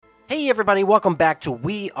Hey everybody, welcome back to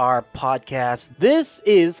We Are Podcast. This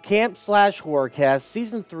is Camp/Horrorcast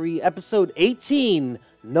Season 3, Episode 18,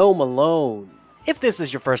 No Malone. If this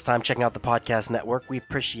is your first time checking out the podcast network, we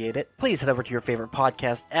appreciate it. Please head over to your favorite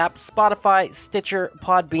podcast app, Spotify, Stitcher,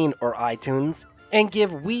 Podbean, or iTunes, and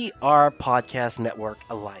give We Are Podcast Network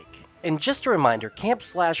a like. And just a reminder,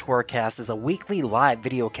 Camp/Horrorcast is a weekly live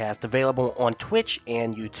videocast available on Twitch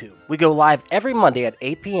and YouTube. We go live every Monday at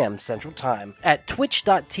 8 p.m. Central Time at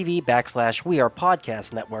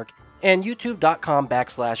twitch.tv/WeArePodcastNetwork and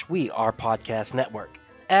youtube.com/WeArePodcastNetwork.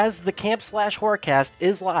 As the Camp/Horrorcast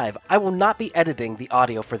is live, I will not be editing the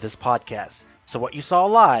audio for this podcast, so what you saw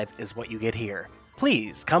live is what you get here.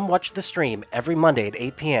 Please come watch the stream every Monday at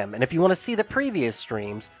 8 p.m. And if you want to see the previous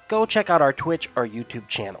streams, go check out our Twitch or YouTube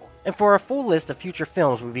channel. And for a full list of future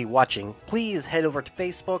films we'll be watching, please head over to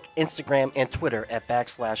Facebook, Instagram, and Twitter at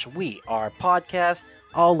 /WeArePodcast.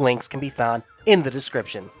 All links can be found in the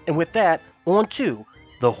description. And with that, on to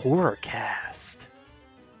the Horrorcast.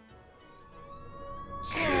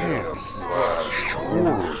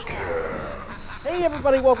 Hey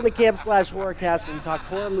everybody, welcome to Camp/Horrorcast, where we talk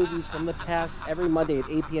horror movies from the past every Monday at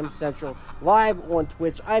 8 p.m. Central, live on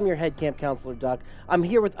Twitch. I'm your head camp counselor, Duck. I'm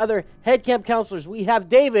here with other head camp counselors. We have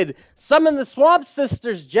David, Summon the Swamp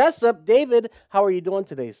Sisters, Jessup. David, how are you doing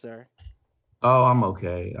today, sir? Oh, I'm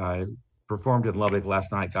okay. I performed in Lubbock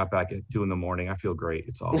last night, got back at 2 a.m. I feel great.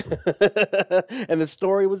 It's awesome. And the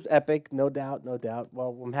story was epic, no doubt, no doubt.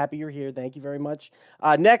 Well, I'm happy you're here. Thank you very much.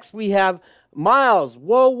 Next, we have Miles.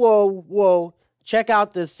 Whoa. Check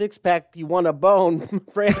out this six-pack. You want a bone,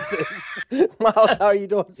 Francis. Miles, how are you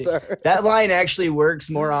doing, sir? That line actually works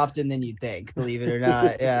more often than you'd think, believe it or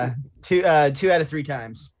not. Yeah, two out of 3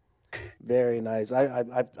 times. Very nice.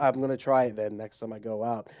 I'm gonna try it then next time I go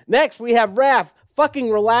out. Next, we have Raph. Fucking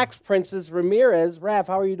relax, Princess Ramirez. Raph,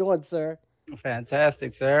 how are you doing, sir?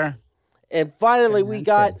 Fantastic, sir. And finally, we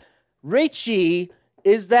got Richie.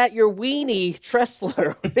 Is that your weenie,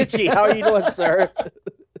 Tressler? Richie, how are you doing, sir?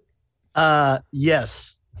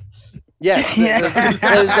 Yes. Yes,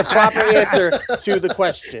 that is the proper answer to the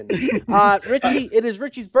question. Richie, it is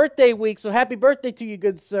Richie's birthday week, so happy birthday to you,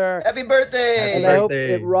 good sir. Happy birthday! And I hope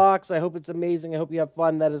it rocks. I hope it's amazing. I hope you have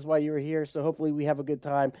fun. That is why you were here, so hopefully we have a good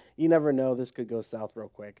time. You never know. This could go south real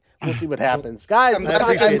quick. We'll see what happens. Guys, I'm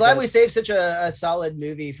glad we saved such a solid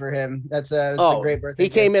movie for him. That's a great birthday. He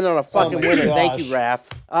came in on a fucking winner. Gosh. Thank you, Raph.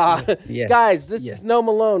 Guys, this is No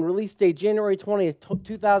Malone, release date January 20th,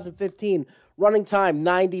 2015. Running time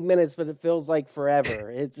 90 minutes, but it feels like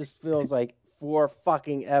forever. It just feels like for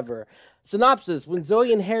fucking ever. Synopsis: when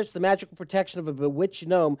Zoe inherits the magical protection of a bewitched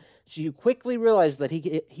gnome, she quickly realizes that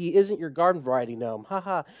he isn't your garden variety gnome.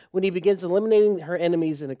 Haha. When he begins eliminating her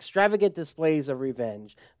enemies in extravagant displays of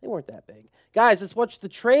revenge. They weren't that big. Guys, let's watch the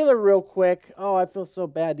trailer real quick. Oh, I feel so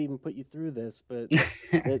bad to even put you through this, but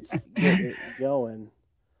let's get it going.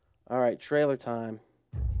 All right, trailer time.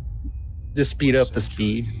 Just speed up the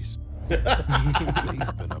speed. They've been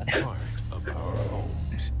a part of our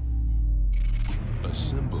homes. A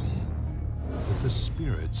symbol that the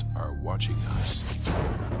spirits are watching us.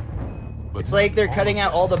 But It's like they're cutting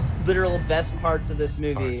out all the literal best parts of this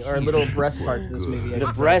movie, or little breast parts of this movie. The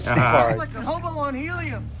breast part. Like a hobo on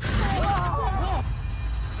helium.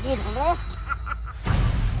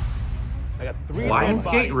 I got 3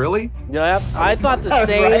 Lionsgate, really? Yep, I thought the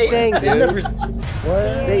same thing, dude.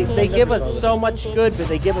 They give us so much good, but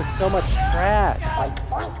they give us so much trash.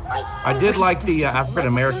 I did like the African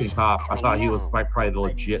American cop. I thought he was probably the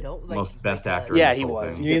legit most best actor. Yeah, in this he whole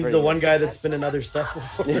was. thing. You mean the one guy that's been in other stuff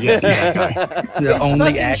before? Yes, that guy. The His only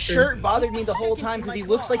fucking actor. shirt bothered me the whole time because he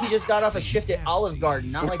looks like he just got off a shift at Olive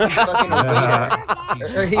Garden, not like he's fucking a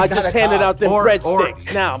waiter. Or he's I not just a handed cop. out them Or-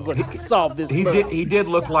 breadsticks. Now I'm going to solve this. He murder. did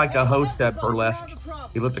look like a host at Burlesque.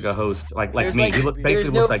 He looked like a host, like There's me. like, He looked, there's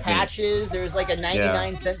basically no looks like me. patches. There's like a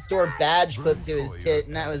 99-cent store badge clipped to his tit,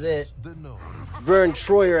 and that was it. the gnome. Vern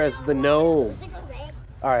Troyer as the gnome.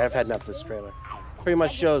 All right, I've had enough of this trailer. Pretty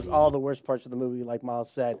much shows all the worst parts of the movie, like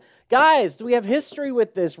Miles said. Guys, do we have history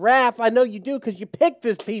with this? Raph, I know you do because you picked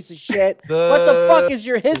this piece of shit. What the fuck is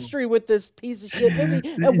your history with this piece of shit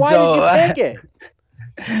movie? And why did you pick it?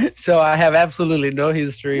 So I have absolutely no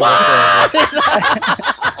history. You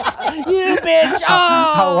bitch!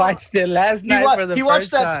 I Oh! watched it last night for the He first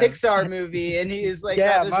watched that time. Pixar movie, and he is like,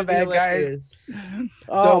 Yeah, this my would be bad, hilarious.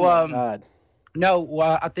 Oh my um, God. No,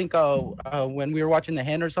 I think when we were watching The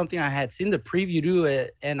Hen or something, I had seen the preview to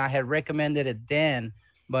it, and I had recommended it then,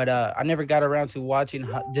 but I never got around to watching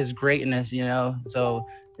this greatness, you know. So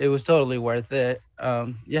it was totally worth it.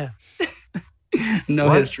 Yeah. No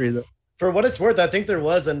history though. For what it's worth, I think there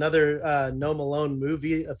was another No Malone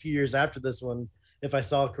movie a few years after this one if I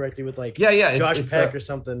saw it correctly, with like yeah, Josh Peck or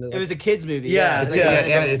something. It was a kids movie. Yeah, it's an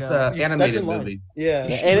That's animated in line. movie. Yeah,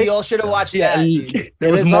 And we all should have watched that. Dude. There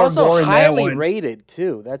And was it's more also gore in that highly one. rated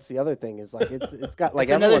too. That's the other thing. Is like it's got like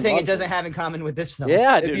That's another everyone thing it loves doesn't have in common with this film.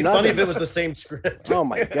 Yeah, it'd dude. be funny nothing. if it was the same script. Oh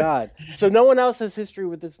my god! So no one else has history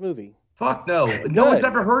with this movie. Fuck no. No one's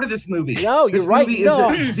ever heard of this movie. No, you're this right. Movie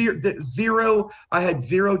No. is zero. I had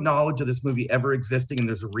zero knowledge of this movie ever existing, and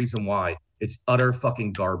there's a reason why. It's utter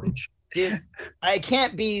fucking garbage. Dude, I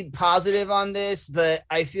can't be positive on this, but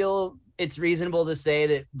I feel it's reasonable to say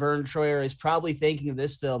that Vern Troyer is probably thinking of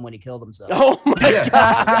this film when he killed himself. Oh my Yeah,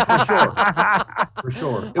 for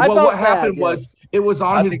sure. I Well, felt what happened bad, was it was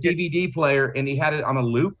on I his think it- DVD player, and he had it on a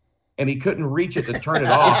loop, and he couldn't reach it to turn it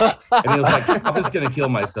off, and he was like, "I'm just gonna kill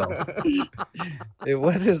myself." It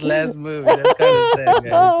was his last movie. That's kind of sad,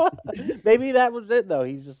 guys. Maybe that was it though.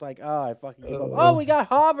 He was just like, oh, I fucking give up. Oh, we got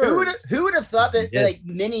Hopper. Who would have thought that Yeah. like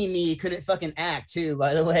mini me couldn't fucking act too?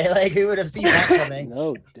 By the way, like who would have seen that coming?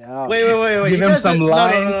 No doubt. Wait. Give You him guys some didn't-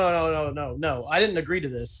 lines. No. I didn't agree to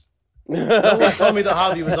this. No one told me the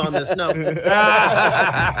hobby was on this. No.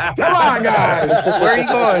 Come on, guys. Where are you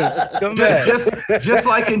going? Come back. just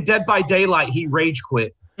like in Dead by Daylight, he rage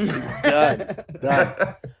quit.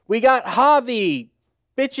 Done. We got Javi.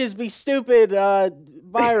 Bitches be stupid.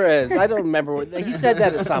 Virus. I don't remember what he said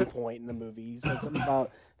that at some point in the movie. He said something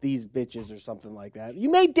about these bitches or something like that. You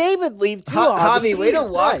made David leave too. Javi, way to Jesus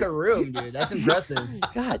walk Christ. a room, dude. That's impressive.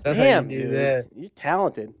 God That's how damn, you do dude. that. You're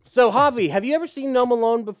talented. So, Javi, have you ever seen No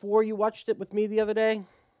Malone before? You watched it with me the other day?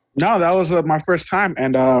 No, that was my first time,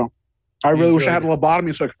 and I really wish I had a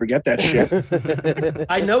lobotomy so I could forget that shit.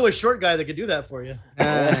 I know a short guy that could do that for you.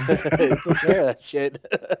 Yeah, shit.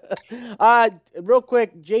 Real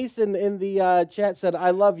quick, Jason in the chat said, I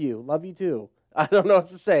love you. Love you too. I don't know what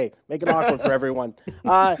to say. Make it awkward for everyone.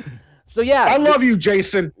 So, yeah. I love you,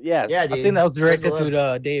 Jason. Yes. Yeah, dude. I think that was directed Love.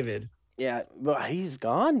 to David. Yeah, but he's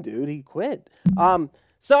gone, dude. He quit.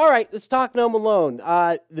 So, all right, let's talk No Malone.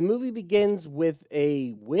 The movie begins with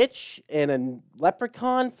a witch and a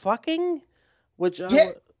leprechaun fucking, which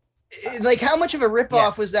Yeah. Like, how much of a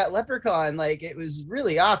ripoff was that leprechaun? Like, it was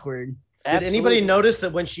really awkward. Did anybody notice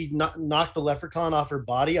that when she knocked the leprechaun off her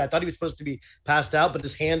body? I thought he was supposed to be passed out, but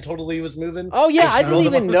his hand totally was moving. Oh yeah, And she I didn't rolled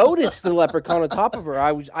him even up. notice the leprechaun on top of her.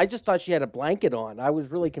 I just thought she had a blanket on. I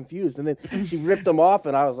was really confused, and then she ripped them off,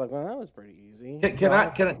 and I was like, well, that was pretty easy.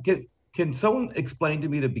 Can someone explain to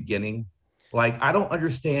me the beginning? Like, I don't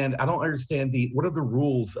understand what are the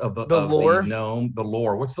rules of the lore? The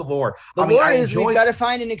lore. What's the lore? The I mean, lore I is enjoy- we've got to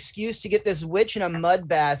find an excuse to get this witch in a mud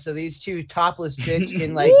bath so these two topless chicks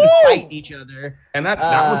can like fight each other. and that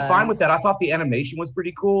was fine with that. I thought the animation was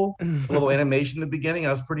pretty cool. A little animation in the beginning,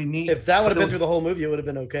 that was pretty neat. If that would have But it been was- through the whole movie, it would have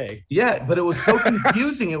been okay. Yeah, but it was so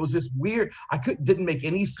confusing. It was just weird. Didn't make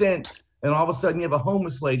any sense. And all of a sudden you have a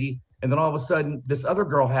homeless lady, and then all of a sudden this other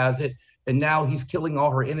girl has it, and now he's killing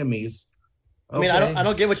all her enemies. I mean, I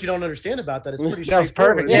don't get what you don't understand about that. It's pretty That was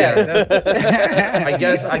straightforward. perfect.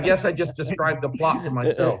 Yeah. I guess I just described the plot to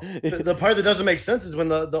myself. The part that doesn't make sense is when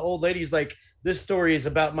the old lady's like, this story is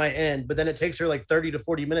about my end, but then it takes her like 30 to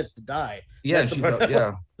 40 minutes to die. Yeah, That's the part-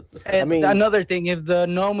 yeah. And I mean- another thing, if the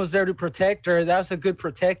gnome was there to protect her, that's a good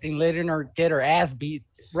protecting, letting her get her ass beat.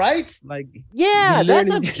 Right? Like, Yeah, that's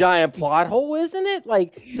a Literally. giant plot hole, isn't it?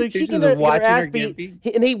 Like, so she He's can just get her watching ass her get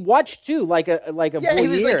beat, and he watched too, like a Yeah, he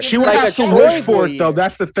was, voyeur. like, She would Like have a to Troy wish for it, though. voyeur.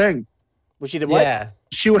 That's the thing. Well, she did what? yeah.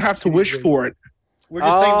 She would have to wish for it. We're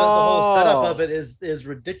just saying that the whole setup Oh. of it is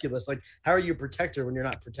ridiculous. Like, how are you a protector when you're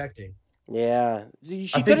not protecting? Yeah, she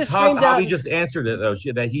I could think have screamed out. Javi just answered it though.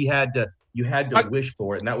 You had to wish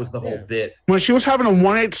for it, and that was the whole Yeah. bit. When she was having a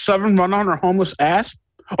 187 run on her homeless ass,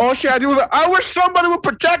 all she had to do was, like, I wish somebody would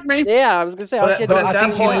protect me. Yeah, I was gonna say. all But, she had but to at do that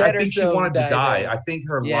was point, let I think she herself wanted to die, die. though. I think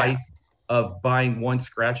her Yeah. life of buying one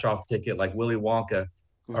scratch-off ticket, like Willy Wonka,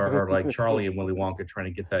 or like Charlie and Willy Wonka, trying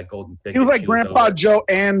to get that golden ticket. He was like she Grandpa over. Joe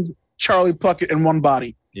and Charlie Puckett in one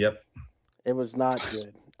body. Yep. It was not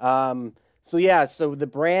good. So yeah, so the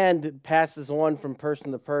brand passes on from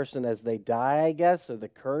person to person as they die, I guess, or the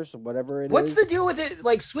curse or whatever it is. What's the deal with it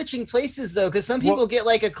like switching places though? Because some people get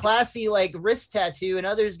like a classy like wrist tattoo and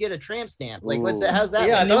others get a tramp stamp. Like what's that? Ooh. How's that?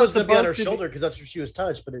 Yeah, I work? thought it was going to be on her supposed to be- shoulder because that's where she was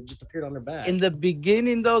touched, but it just appeared on her back. In the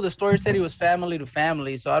beginning, though, the story said he was family to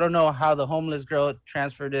family. So I don't know how the homeless girl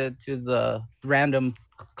transferred it to the random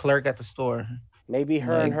clerk at the store. Maybe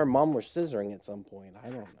her and her mom were scissoring at some point. I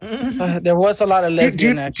don't know. There was a lot of Do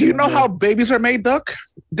lesbian you action. know how babies are made, Duck?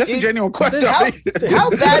 That's a Dude, genuine question. How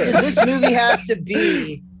bad does this movie have to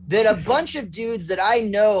be that a bunch of dudes that I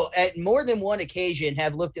know at more than one occasion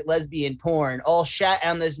have looked at lesbian porn all shat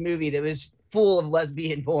on this movie that was full of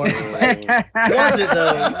lesbian porn. Was it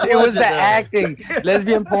though? It was the acting.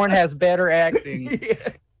 Lesbian porn has better acting.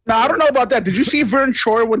 No, I don't know about that. Did you see Vern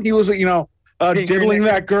Troyer when he was, diddling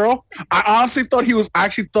that girl? I honestly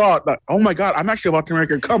thought like, oh my God, I'm actually about to make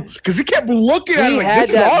her come, because he kept looking at her like,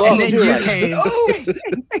 this is awesome.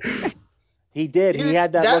 He did. He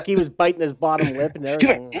had that look. He was biting his bottom lip and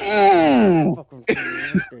everything.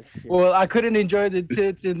 Well, I couldn't enjoy the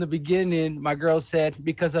tits in the beginning. My girl said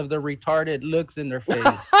because of the retarded looks in their face. They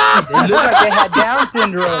looked like they had Down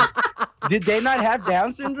syndrome. Did they not have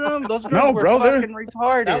Down syndrome? Those girls were fucking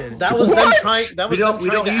retarded. That was them trying. That was we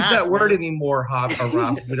don't use that word anymore,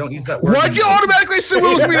 Ralph. We don't use that word. Why'd you automatically assume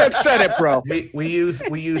it was me that said it, bro? We use.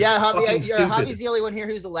 Yeah, Javi's the only one here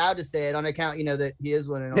who's allowed to say it on account, that he is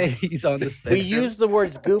one. He's on the spectrum. We use the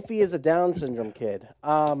words "goofy" as a Down syndrome kid.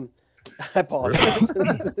 I apologize.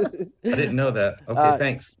 I didn't know that. Okay,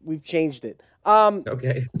 thanks. We've changed it.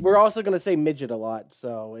 Okay. We're also gonna say midget a lot,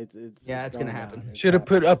 so it's gonna happen. Should have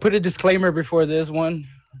put a disclaimer before this one.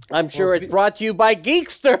 I'm sure it's brought to you by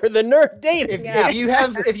Geekster, the nerd dating app.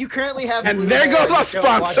 If you currently have, and there goes our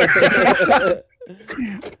sponsor.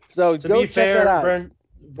 So to go be check fair, that out.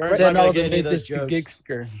 Vern's not gonna get any of those jokes.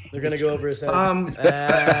 Geekster. They're gonna go over his head.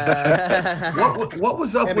 What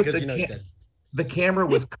was up with the camera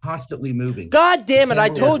was constantly moving. God damn it! I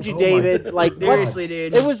told you, David. Like seriously,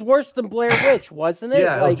 dude. It was worse than Blair Witch, wasn't it?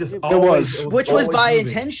 Yeah, like, it was. Which was by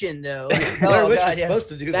intention, though. Blair Witch was supposed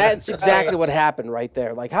to do that. That's exactly what happened right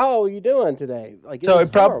there. Like, how are you doing today? Like, it was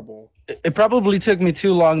horrible. It probably took me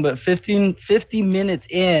too long, but 50 minutes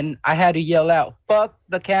in, I had to yell out, "Fuck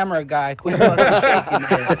the camera guy!" Quit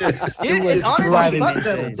fucking Dude, and honestly, fuck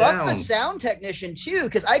the sound technician too,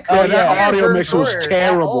 because I couldn't. That audio mix was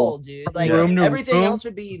terrible, all, dude. Like everything else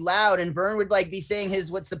would be loud, and Vern would like be saying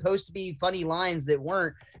what's supposed to be funny lines that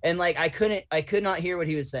weren't, and like I could not hear what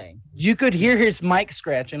he was saying. You could hear his mic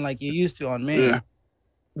scratching like you used to on me. Yeah.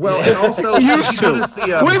 Well, and also used to.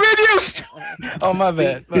 We've been used to. Oh my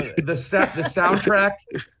bad. The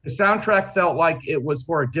soundtrack felt like it was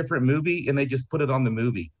for a different movie, and they just put it on the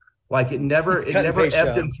movie. Like it never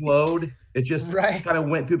ebbed and flowed. It just kind of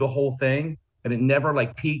went through the whole thing, and it never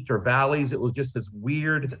like peaked or valleys. It was just this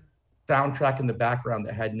weird soundtrack in the background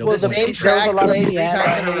that had no. Well, the same track played 3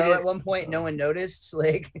 times in a row at one point. No one noticed.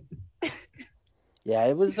 Like. Yeah,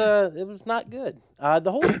 it was not good.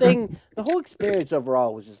 The whole thing, the whole experience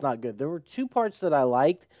overall was just not good. There were 2 parts that I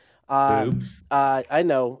liked. I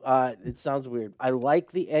know it sounds weird. I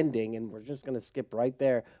like the ending, and we're just gonna skip right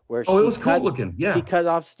there where it was cool looking. Yeah, she cut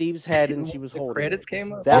off Steve's head and she was holding. Credits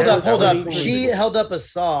came up. Hold up. She held up a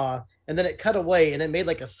saw, and then it cut away, and it made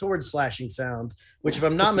like a sword slashing sound, which, if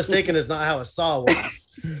I'm not mistaken, is not how a saw works.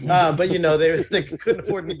 But they couldn't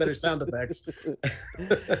afford any better sound effects. and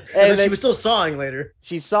then she was still sawing later.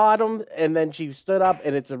 She sawed him, and then she stood up,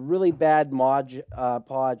 and it's a really bad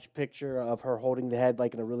Podge picture of her holding the head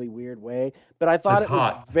like in a really weird way. But I thought it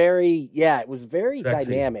was very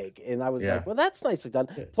sexy. Dynamic, and I was like, well, that's nicely done.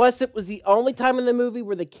 Plus, it was the only time in the movie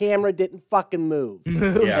where the camera didn't fucking move,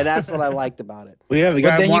 and that's what I liked about it. Well, yeah, the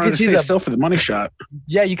guy wanted to stay still for the money shot.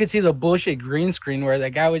 Yeah, you could see the bullshit green screen where the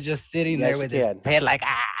guy was just sitting there with his head like,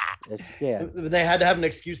 They had to have an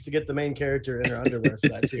excuse to get the main character in her underwear for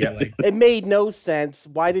that too. Like, it made no sense.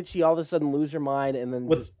 Why did she all of a sudden lose her mind and then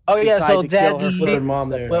so that with her mom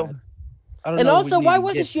there? Well, and also, why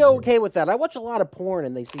wasn't she okay with that? I watch a lot of porn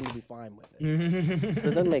and they seem to be fine with it. So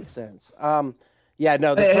it doesn't make sense. I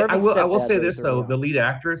will say this though: the lead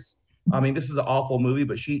actress. I mean, this is an awful movie,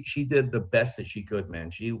 but she did the best that she could, man.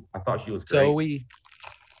 I thought she was great.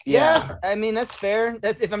 Yeah, I mean that's fair.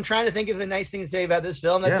 That's if I'm trying to think of a nice thing to say about this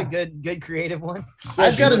film, that's a good creative one.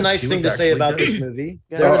 I've got a nice thing to say about this movie.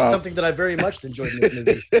 There was something that I very much enjoyed in this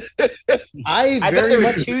movie. I bet there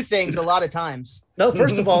was 2 things a lot of times. No,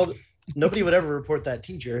 first of all, nobody would ever report that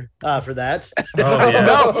teacher for that. Oh, yeah.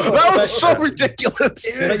 No, that was so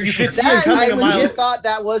ridiculous. You could see I legit thought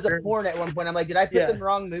that was a porn at one point. I'm like, did I put the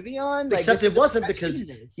wrong movie on? Like, except it wasn't, because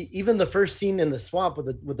even the first scene in the swamp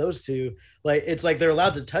with those 2, like it's like they're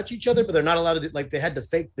allowed to touch each other, but they're not allowed to they had to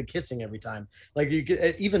fake the kissing every time. Like you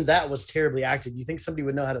could, even that was terribly acted. You think somebody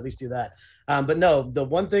would know how to at least do that. But no, the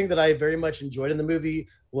one thing that I very much enjoyed in the movie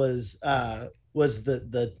was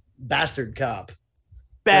the bastard cop.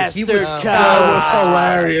 Bastard cop was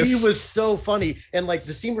hilarious. He was so funny, and like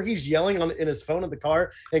the scene where he's yelling in his phone in the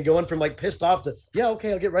car and going from like pissed off to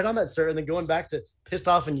okay, I'll get right on that, sir, and then going back to pissed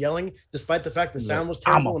off and yelling despite the fact the sound was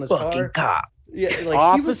terrible in his car. Cop. Yeah, like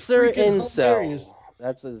Officer Incel.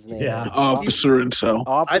 That's his name. Yeah. Officer Incel.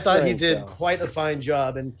 I thought he did quite a fine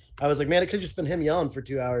job, and I was like, man, it could have just been him yelling for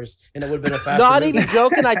 2 hours, and it would have been a faster Not movie. even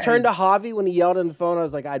joking. I turned to Javi when he yelled on the phone. I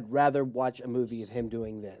was like, I'd rather watch a movie of him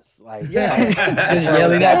doing this. Like, yelling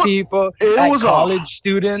at people, it was college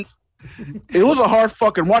students. It was a hard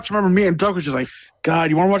fucking watch. I remember me and Doug was just like, God,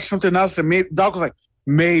 you want to watch something else? And me, Doug was like,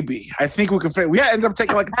 maybe. I think we can finish. We ended up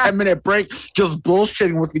taking like a 10-minute break, just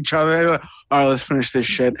bullshitting with each other. Like, all right, let's finish this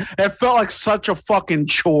shit. It felt like such a fucking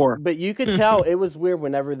chore. But you could tell it was weird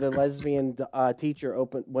whenever the lesbian teacher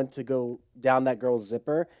went to go down that girl's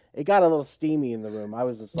zipper. It got a little steamy in the room. I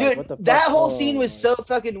was just like, what the fuck? That whole scene was so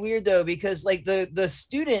fucking weird though, because like the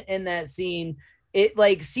student in that scene, it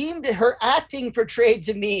like seemed her acting portrayed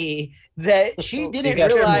to me that she didn't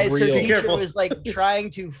realize her teacher was like trying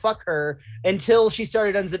to fuck her until she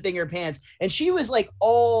started unzipping her pants, and she was like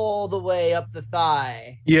all the way up the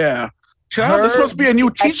thigh. Yeah, this must be a new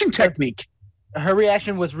teaching technique. Her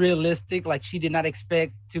reaction was realistic. Like she did not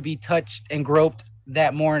expect to be touched and groped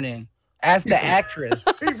that morning. As the actress,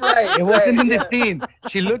 right? It wasn't in the scene.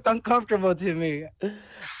 She looked uncomfortable to me.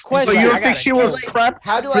 Question. But you don't think she was prepped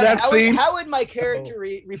for that scene? How would my character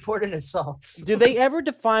report an assault? Do they ever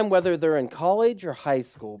define whether they're in college or high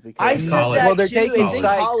school? Because I said that too. It's in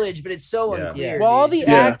college, but it's so unclear. Well, all the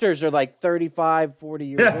actors are like 35, 40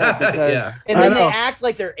 years old. Because, and then they act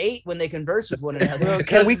like they're 8 when they converse with one another.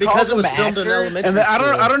 Can we because it was filmed in elementary school.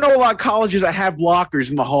 I don't know a lot of colleges that have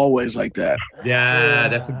lockers in the hallways like that. Yeah,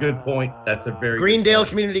 that's a good point. That's a very Greendale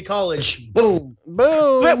Community College. Boom.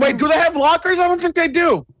 Boom. Wait, do they have lockers? I don't think they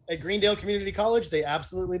do. At Greendale Community College, they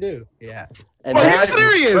absolutely do. Yeah. And are you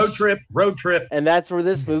serious? Road trip. And that's where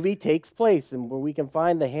this movie takes place, and where we can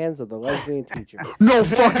find the hands of the lesbian teacher. No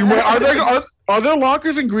fucking way. Are there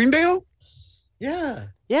lockers in Greendale? Yeah.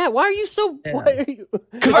 Yeah, why are you so?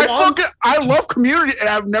 Because I love Community, and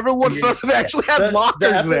I've never watched something that actually had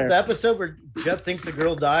lockers there. The episode where Jeff thinks the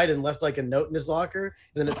girl died and left like a note in his locker,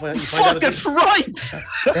 and then you find out that's right.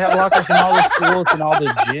 They have lockers in all the schools and all the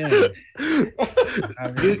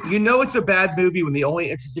gyms. You know it's a bad movie when the only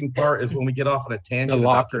interesting part is when we get off on a tangent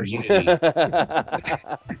about Community.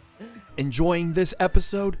 Enjoying this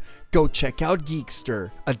episode? Go check out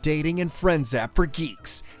Geekster, a dating and friends app for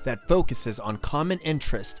geeks that focuses on common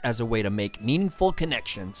interests as a way to make meaningful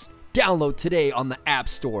connections. Download today on the App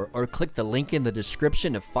Store or click the link in the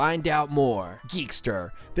description to find out more.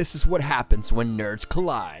 Geekster, this is what happens when nerds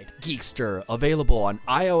collide. Geekster, available on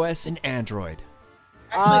iOS and Android.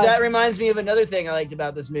 Actually, that reminds me of another thing I liked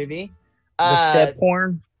about this movie. The step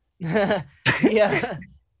porn? Yeah.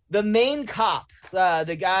 The main cop,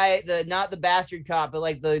 the guy, not the bastard cop, but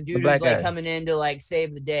like the dude who's like coming in to like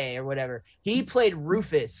save the day or whatever. He played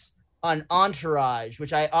Rufus on Entourage,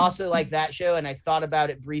 which I also like that show, and I thought about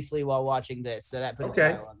it briefly while watching this. So that put a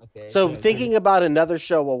smile on the face. So thinking about another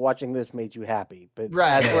show while watching this made you happy, but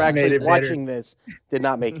as we're actually watching this, did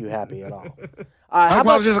not make you happy at all. How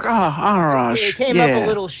about just like Entourage? It came up a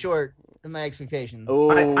little short in my expectations.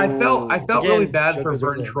 I felt really bad for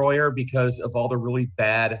Vern Troyer because of all the really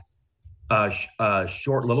bad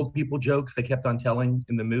short little people jokes they kept on telling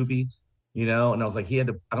in the movie, you know, and I was like, I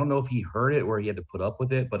don't know if he heard it or he had to put up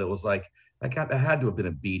with it, but it was like that had to have been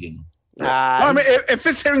a beating. I mean, if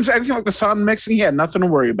it's hearing anything like the sound mixing, he had nothing to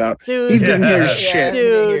worry about. Dude, he didn't hear shit.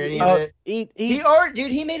 Dude,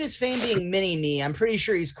 he made his fame being mini-me. I'm pretty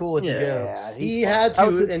sure he's cool with the jokes. He had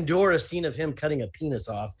to endure a scene of him cutting a penis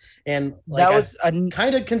off, and like, I'm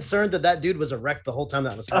kind of concerned that dude was erect the whole time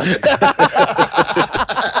that was happening.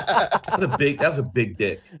 That was a big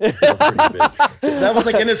dick. That was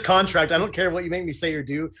like in his contract. I don't care what you make me say or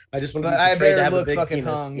do. I just want to have a big fucking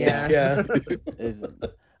penis. hung. Yeah.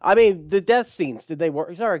 I mean, the death scenes, did they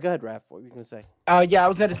work? Sorry, go ahead, Raph. What were you going to say? Yeah, I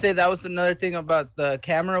was going to say that was another thing about the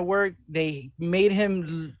camera work. They made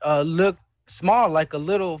him look small, like a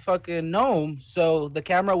little fucking gnome. So the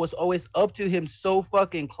camera was always up to him so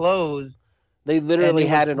fucking close. They literally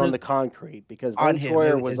had it on the concrete because Vern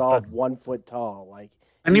Troyer was all 1 foot tall.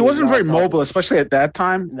 And he wasn't very mobile, especially at that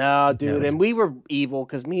time. No, dude. And we were evil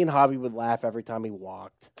because me and Hobby would laugh every time he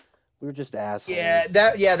walked. We were just assholes.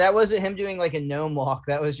 That wasn't him doing like a gnome walk.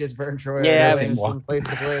 That was just Vern Troyer. Yeah, from place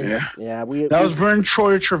to place. Yeah, that was Vern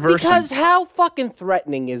Troyer traversing. Because how fucking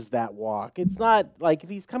threatening is that walk? It's not like if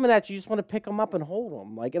he's coming at you, you just want to pick him up and hold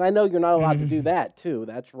him. Like, and I know you're not allowed to do that too.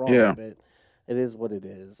 That's wrong. Yeah. But it is what it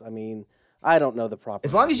is. I mean, I don't know the proper.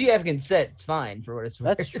 As long as you have consent, it's fine for what it's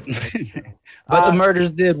worth. That's true. But the murders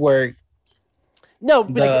did work. No,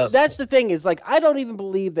 but that's the thing is, like, I don't even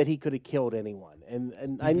believe that he could have killed anyone,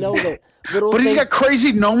 and I know that little. But he's got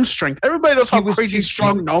crazy gnome strength. Everybody knows how crazy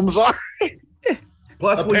strong gnomes are.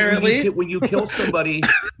 Plus, apparently, when you kill somebody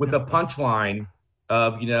with a punchline,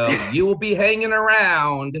 of, you will be hanging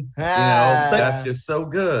around. That's just so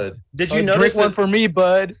good. Did you notice one for me,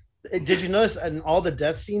 bud? Did you notice in all the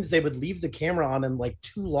death scenes they would leave the camera on him like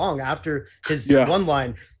too long after his one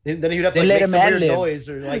line, and then he'd have to make some weird noise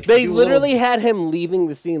or like. They literally had him leaving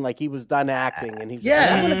the scene like he was done acting, and he's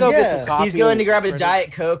I'm gonna go get some coffee. He's going to grab a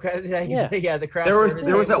Diet Coke. The craft.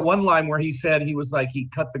 There was that one line where he said he was like he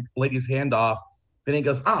cut the lady's hand off. Then he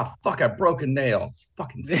goes, fuck, I broke a nail.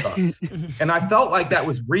 Fucking sucks. And I felt like that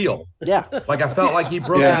was real. Yeah. Like I felt like he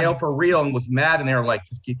broke a nail for real and was mad, and they were like,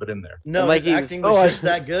 just keep it in there. No, like his acting was just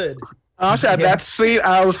that good. Honestly, that scene,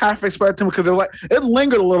 I was half expecting because it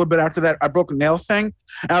lingered a little bit after that I broke a nail thing.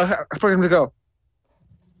 And I was expecting him to go,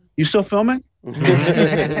 you still filming?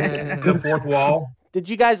 The fourth wall. Did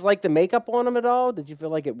you guys like the makeup on him at all? Did you feel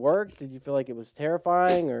like it worked? Did you feel like it was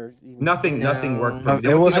terrifying or nothing worked for me.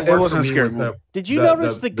 It wasn't scary. Did you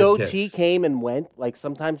notice the goatee came and went? Like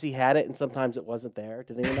sometimes he had it and sometimes it wasn't there.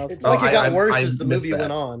 Did anyone else? It's like it got worse as the movie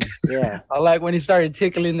went on. Yeah. I like when he started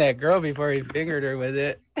tickling that girl before he fingered her with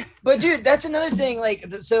it. But dude, that's another thing. Like,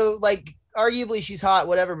 so like arguably she's hot,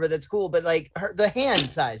 whatever, but that's cool. But like the hand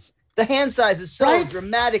size. The hand size is so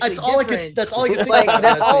dramatically different. That's all I could think about.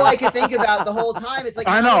 That's all I could think about the whole time. It's like,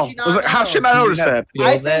 I know. How should I notice that?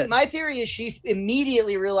 I think my theory is she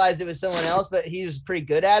immediately realized it was someone else, but he was pretty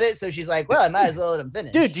good at it. So she's like, well, I might as well let him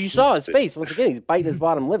finish. Dude, you saw his face. Once again, he's biting his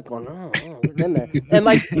bottom lip going, in there. And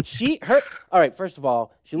like, all right, first of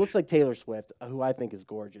all, she looks like Taylor Swift, who I think is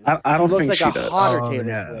gorgeous. I don't think she does. She looks like a hotter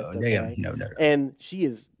Taylor Swift. Okay? No. And she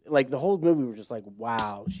is, like, the whole movie was just like,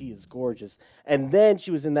 wow, she is gorgeous. And then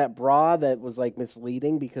she was in that bra that was like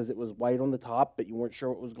misleading because it was white on the top, but you weren't sure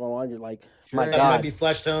what was going on. You're like, my God. Might be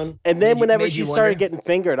flesh tone. And then whenever she started getting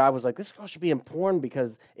fingered, I was like, this girl should be in porn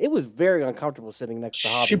because it was very uncomfortable sitting next to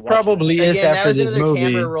Hobby. She probably is after this movie. That was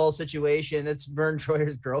another camera roll situation. That's Vern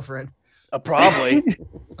Troyer's girlfriend. Probably.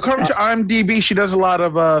 According to IMDb, she does a lot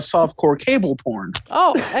of softcore cable porn.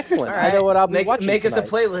 Oh, excellent. Right. I know what I'll be watching Make tonight. us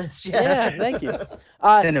a playlist. Yeah, thank you.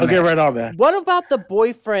 I'll get right on that. What about the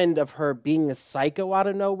boyfriend of her being a psycho out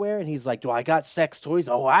of nowhere? And he's like, do I got sex toys?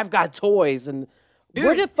 Oh, I've got toys. And dude,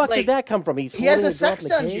 where the fuck did that come from? He has a sex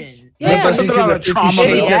dungeon. Yeah, something about a trauma.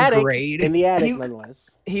 In the attic, nonetheless.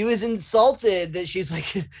 He was insulted that she's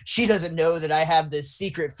like, she doesn't know that I have this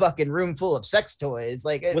secret fucking room full of sex toys,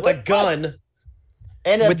 like with a gun.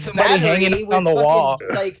 And with somebody hanging on the wall.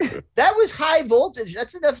 Like, that was high voltage.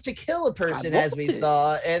 That's enough to kill a person, as we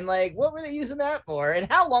saw. And like, what were they using that for?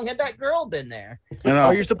 And how long had that girl been there? Oh,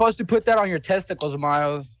 you're supposed to put that on your testicles,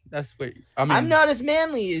 Miles. That's what I mean. I'm not as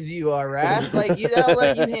manly as you are, Raph. Like, I'll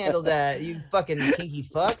let you handle that. You fucking kinky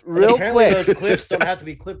fuck. Real quick, those clips don't have to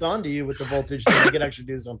be clipped onto you with the voltage, so you can actually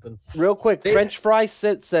do something. Real quick, French Fry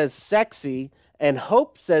says sexy. And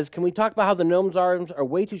Hope says, can we talk about how the gnome's arms are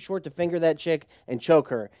way too short to finger that chick and choke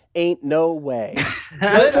her? Ain't no way.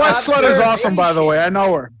 That's why Slut is awesome, by the way. I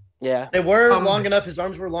know her. Yeah. They were long enough. His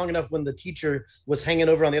arms were long enough when the teacher was hanging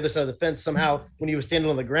over on the other side of the fence. Somehow, when he was standing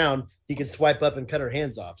on the ground, he could swipe up and cut her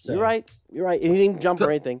hands off. So. You're right. And he didn't jump or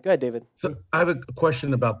anything. Go ahead, David. So I have a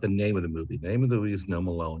question about the name of the movie. The name of the movie is Gnome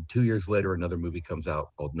Alone. 2 years later, another movie comes out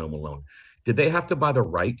called Gnome Alone. Did they have to buy the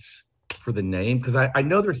rights for the name? Because I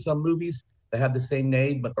know there's some movies that have the same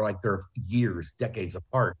name, but they're years, decades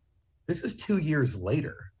apart. This is 2 years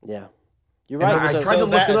later. Yeah, you're right. I tried to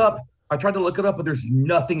look it up. But there's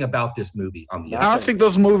nothing about this movie on the. I don't think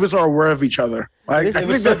those movies are aware of each other. Like, it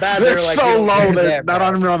was so bad. They're so low. They're not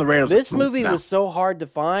even on the radar. This movie was so hard to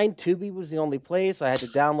find. Tubi was the only place. I had to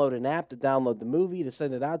download an app to download the movie to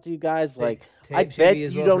send it out to you guys. Like, I bet you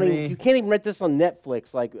you can't even rent this on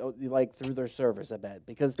Netflix, like through their service. I bet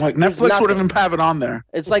because like Netflix wouldn't even have it on there.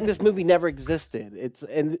 It's like this movie never existed.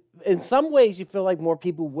 And in some ways you feel like more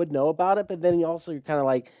people would know about it, but then you're kind of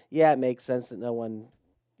like, yeah, it makes sense that no one.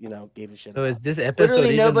 Gave a shit. So is this episode?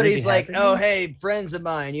 Literally, nobody's like, "Oh, hey, friends of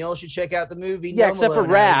mine, you all should check out the movie." Yeah, except for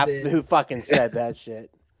Raph, who fucking said that shit.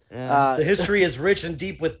 The history is rich and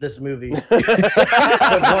deep with this movie.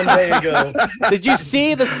 One day ago. Did you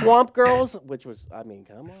see the Swamp Girls? Which was, I mean,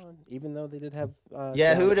 come on. Even though they did have.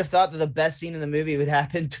 Who would have thought that the best scene in the movie would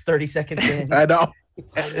happen 30 seconds in? I know.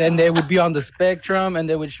 And they would be on the spectrum, and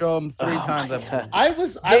they would show them three times. I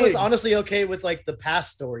was honestly okay with like the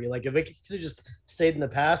past story. Like if it could have just stayed in the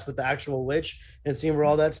past with the actual witch and seen where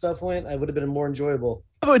all that stuff went, I would have been more enjoyable.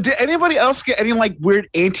 Did anybody else get any like weird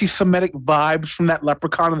anti-Semitic vibes from that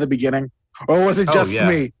leprechaun in the beginning, or was it just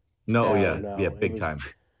me? No, big time.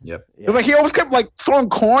 Yep. It's like he always kept like throwing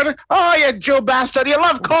corn. Oh yeah, Joe Bastard, you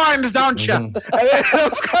love corns, don't you? And it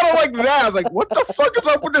was kind of like that. I was like, what the fuck is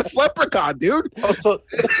up with this leprechaun, dude?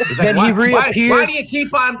 Then he reappeared. Why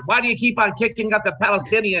do you keep on kicking up the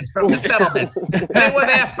Palestinians from the settlements? They were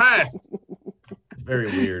there first. It's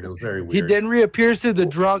very weird. It was very weird. He then reappears to the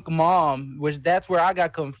drunk mom, which that's where I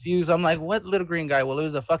got confused. I'm like, what little green guy? Well, it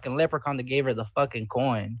was a fucking leprechaun that gave her the fucking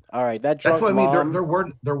coin. All right, that drunk That's what mom. I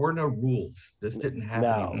mean. There were no rules. This didn't have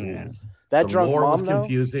any rules. That the drunk lore mom was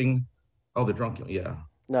confusing. Oh, the drunk, yeah.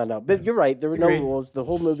 No, but you're right. There were no rules. The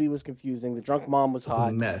whole movie was confusing. The drunk mom was hot.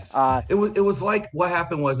 It was a mess. It was like what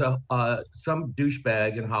happened was some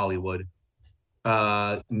douchebag in Hollywood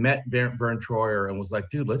met Vern Troyer and was like,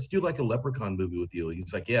 dude, let's do like a Leprechaun movie with you.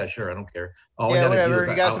 He's like, yeah, sure, I don't care. Whatever.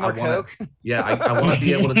 You got some more Coke? Yeah, I want to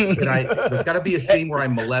be able to. There's got to be a scene where I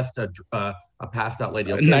molest a passed out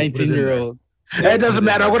lady. Okay, 19-year-old. It doesn't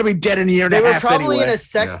matter. I'm going to be dead in a year and a half. They were probably anyway. in a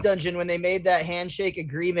sex dungeon when they made that handshake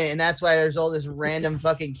agreement, and that's why there's all this random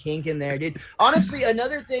fucking kink in there, dude. Honestly,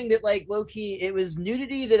 another thing that, like, low-key, it was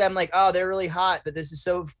nudity that I'm like, oh, they're really hot, but this is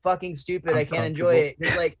so fucking stupid. I can't enjoy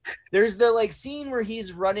it. There's the, like, scene where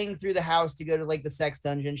he's running through the house to go to, like, the sex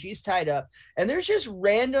dungeon. She's tied up, and there's just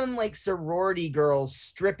random, like, sorority girls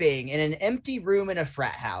stripping in an empty room in a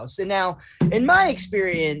frat house. And now, in my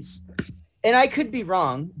experience... And I could be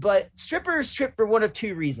wrong, but strippers strip for one of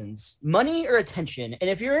two reasons: money or attention. And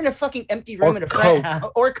if you're in a fucking empty room in a frat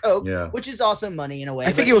house, or coke, which is also money in a way.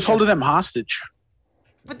 I think he was holding them hostage.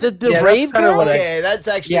 But the rave girl? Okay, that's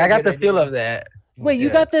actually. Yeah, I got the feel of that. Wait, you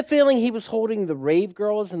got the feeling he was holding the rave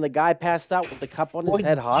girls and the guy passed out with the cup on his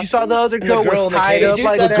head hostage? You saw the other girl was tied up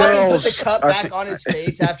like that. Put the cup back on his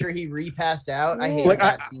face after he re-passed out. I hate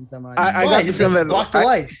that scene so much. I got the feeling that blocked the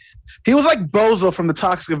light. He was like Bozo from the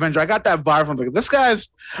Toxic Avenger. I got that vibe from like, this guy's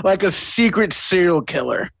like a secret serial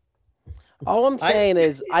killer. All I'm saying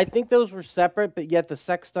is, I think those were separate, but yet the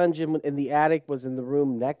sex dungeon in the attic was in the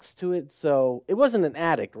room next to it, so it wasn't an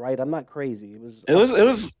attic, right? I'm not crazy. It was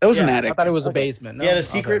an attic. I thought it was a basement. No? He had a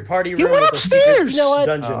secret party room. He went upstairs. You know what?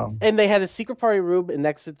 Dungeon. And they had a secret party room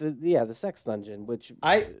next to the sex dungeon, which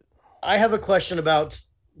I have a question about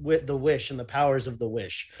with the wish and the powers of the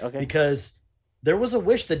wish. Okay. Because there was a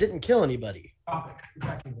wish that didn't kill anybody.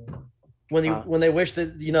 When they wish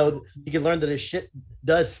that, you can learn that his shit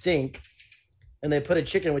does stink, and they put a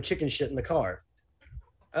chicken with chicken shit in the car.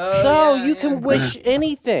 You can wish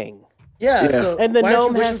anything. Yeah. So and the why aren't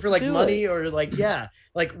gnome you wishing has for like to do money it. or like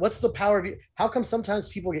like what's the power of you? How come sometimes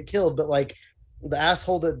people get killed, but like the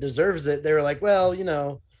asshole that deserves it, they were like, well,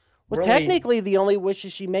 Well, technically, the only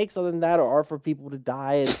wishes she makes other than that are for people to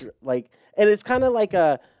die, and it's kind of like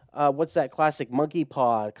a what's that classic monkey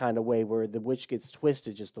paw kind of way where the wish gets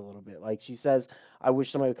twisted just a little bit. Like she says, "I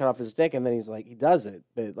wish somebody would cut off his dick," and then he does it,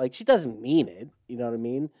 but like she doesn't mean it. You know what I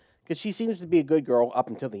mean? Because she seems to be a good girl up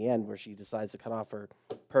until the end, where she decides to cut off her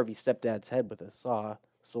pervy stepdad's head with a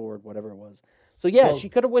sword, whatever it was. So yeah, she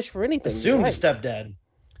could have wished for anything. Assumed stepdad.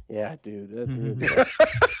 Yeah, dude.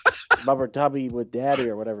 Lover Tubby with daddy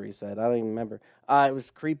or whatever he said. I don't even remember. It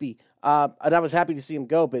was creepy. And I was happy to see him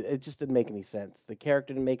go, but it just didn't make any sense. The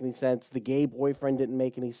character didn't make any sense. The gay boyfriend didn't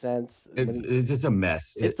make any sense. It's just a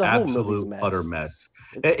mess. It's an a whole absolute mess. utter mess.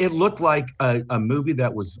 It looked like a movie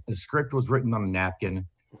that a script was written on a napkin.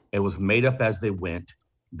 It was made up as they went.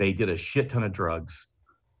 They did a shit ton of drugs,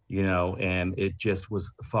 and it just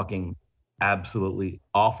was fucking absolutely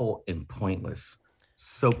awful and pointless.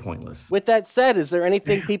 So pointless. With that said, is there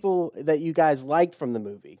anything people that you guys liked from the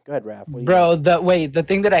movie? Go ahead, Raph. Bro, the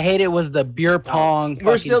thing that I hated was the beer pong.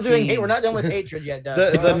 We're still doing hate. We're not done with hatred yet,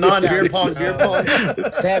 Doug. The non-beer pong, beer pong.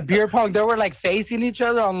 That beer pong, they were like facing each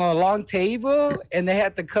other on a long table, and they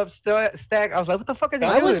had the cups stacked. I was like, what the fuck are they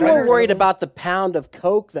doing? I was more worried about the pound of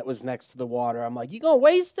Coke that was next to the water. I'm like, you gonna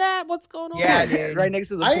waste that? What's going on? Yeah, dude. Right next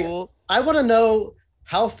to the pool. I want to know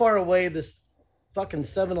how far away this fucking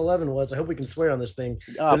 7-Eleven was. I hope we can swear on this thing.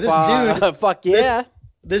 This dude, fuck yeah.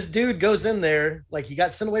 This dude goes in there, like he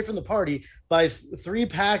got sent away from the party, buys 3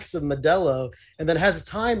 packs of Modelo, and then has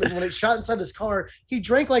time. And when it's shot inside his car, he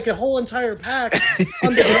drank like a whole entire pack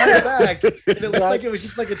on the drive back. And it looks like it was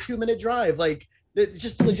just like a 2-minute drive. Like it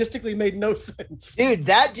just logistically made no sense. Dude,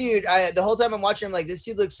 that dude, the whole time I'm watching him, like, this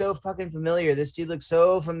dude looks so fucking familiar.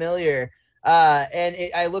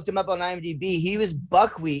 I looked him up on IMDb. He was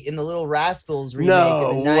Buckwheat in the Little Rascals remake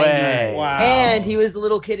in the 90s. Wow. And he was the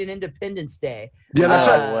little kid in Independence Day. Yeah, that's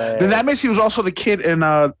right. Then that means he was also the kid in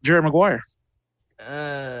Jerry Maguire.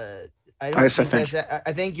 I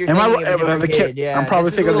think you're thinking of a different kid. Yeah, I'm probably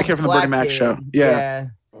thinking of the kid from the Bernie Mac show. Yeah.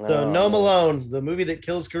 So No Malone, the movie that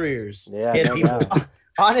kills careers. Yeah.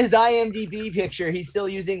 On his IMDb picture, he's still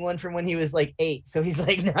using one from when he was like 8. So he's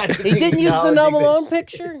like not. He didn't use the No Malone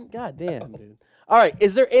picture. God damn, dude. All right,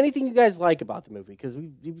 is there anything you guys like about the movie? Because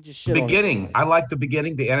we just shit the beginning. I like the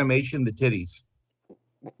beginning, the animation, the titties.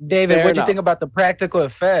 David, what do you think about the practical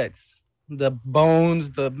effects? The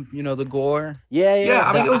bones, the gore. Yeah.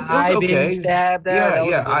 I mean, it was okay. Stabbed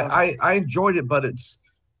out. I enjoyed it, but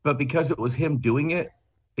because it was him doing it,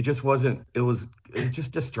 it just wasn't. It was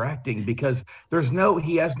just distracting because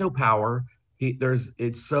he has no power.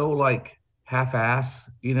 It's so like half-ass,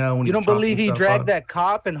 when you don't believe he dragged that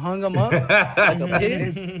cop and hung him up.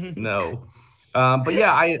 No, but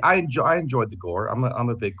yeah, I enjoyed the gore. I'm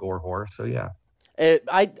a big gore whore, so yeah.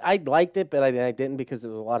 I liked it, but I didn't because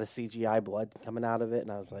there was a lot of CGI blood coming out of it,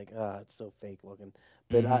 and I was like, it's so fake looking.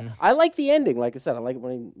 But I like the ending. Like I said, I like it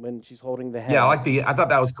when she's holding the head. Yeah, I thought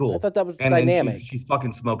that was cool. I thought that was dynamic. And she's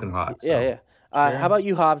fucking smoking hot. So. Yeah. How about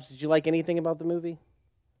you, Hobbs? Did you like anything about the movie?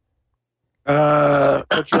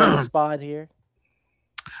 Put you on the spot here.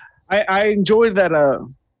 I enjoyed that.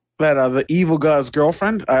 The evil guy's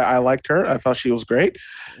girlfriend. I liked her. I thought she was great.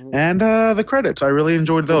 And the credits. I really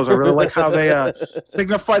enjoyed those. I really like how they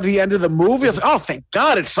signified the end of the movie. I was like, oh, thank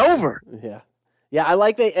God, it's over. Yeah, I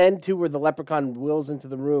like the end too, where the leprechaun wheels into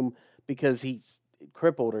the room because he's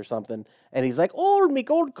crippled or something, and he's like, "Oh, me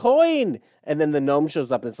gold coin!" And then the gnome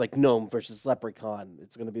shows up, and it's like gnome versus leprechaun.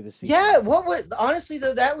 It's going to be the sequel. Yeah, honestly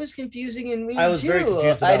though, that was confusing in me too. I was very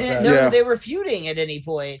confused about I didn't know that they were feuding at any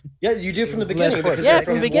point. Yeah, you do from the beginning. From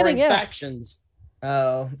the beginning, factions.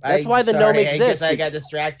 Oh, that's why the gnome exists. I guess I got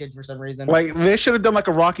distracted for some reason. Like they should have done like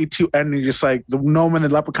a Rocky 2 ending, just like the gnome and the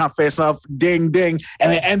leprechaun face off, ding ding,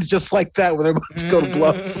 and it ends just like that, where they're about to go to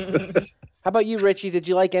blows. How about you, Richie? Did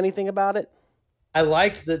you like anything about it? I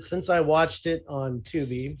liked that since I watched it on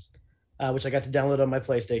Tubi, which I got to download on my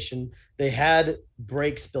PlayStation, they had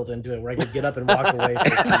breaks built into it where I could get up and walk away for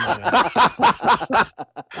a few minutes.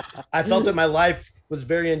 I felt that my life was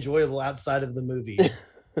very enjoyable outside of the movie.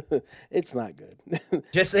 It's not good.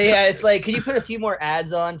 It's like, can you put a few more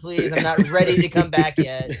ads on, please? I'm not ready to come back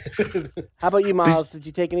yet. How about you, Miles? Did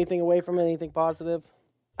you take anything away from it? Anything positive?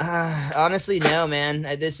 Honestly, no, man.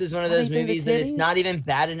 This is one of those movies that it's not even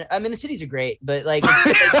bad. I mean, the titties are great, but like,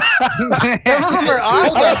 some of them are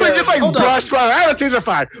awful. Just like brush right. The titties are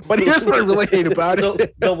fine, but here's what I really hate about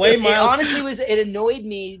it: the way Miles. It honestly it annoyed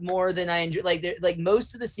me more than I enjoyed. Like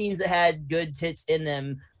most of the scenes that had good tits in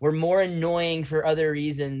them were more annoying for other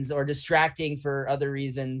reasons or distracting for other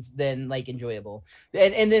reasons than like enjoyable.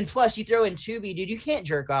 And then plus you throw in Tubi, dude, you can't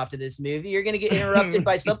jerk off to this movie. You're gonna get interrupted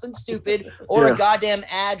by something stupid or a goddamn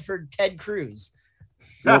ad for Ted Cruz.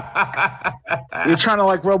 You're trying to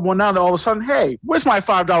like rub one out, and all of a sudden, hey, where's my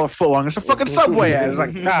 $5 footlong? It's a fucking Subway ad. It's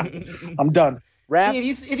like, I'm done. Raph? See,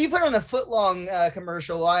 if you put on the footlong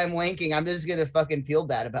commercial while I'm wanking, I'm just gonna fucking feel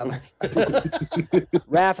bad about myself.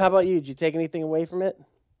 Raph, how about you? Did you take anything away from it?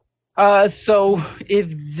 So if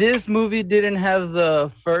this movie didn't have the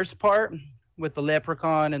first part with the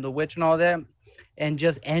leprechaun and the witch and all that, and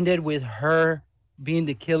just ended with her being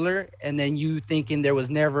the killer, and then you thinking there was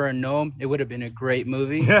never a gnome, it would have been a great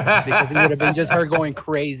movie because it would have been just her going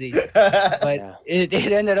crazy. But it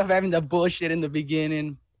ended up having the bullshit in the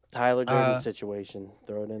beginning. Tyler Durden situation.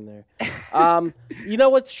 Throw it in there. You know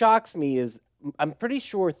what shocks me is I'm pretty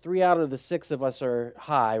sure 3 out of the 6 of us are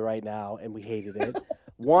high right now, and we hated it.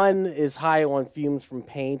 One is high on fumes from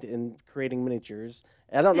paint and creating miniatures.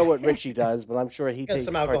 I don't know what Richie does, but I'm sure he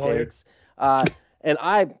partakes. And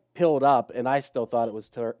I pilled up, and I still thought it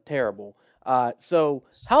was terrible. So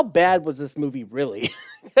how bad was this movie really?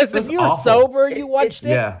 Because if you were sober, you watched it.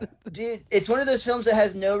 Yeah, dude, it's one of those films that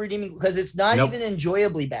has no redeeming because it's not even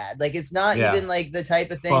enjoyably bad. Like it's not even like the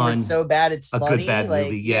type of thing where it's so bad it's funny. Good bad like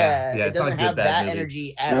movie. It doesn't have that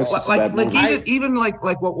energy at all. Like even like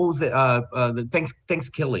what was it? The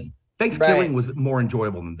Thanksgiving. Thanksgiving was more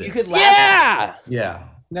enjoyable than this. You could laugh. Yeah.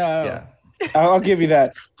 No. Yeah. I'll give you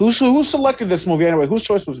that. Who selected this movie anyway? Whose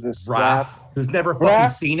choice was this? Raph, who's never fucking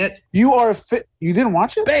seen it. You are fit. You didn't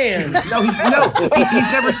watch it? Bam! He's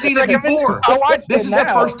never seen it before. This is the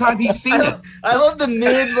first time he's seen it. I love the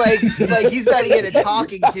mid like he's got to get a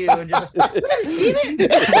talking to and just you haven't seen it.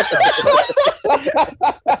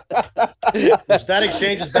 That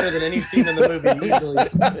exchange is better than any scene in the movie.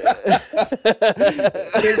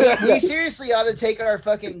 Usually, we seriously ought to take our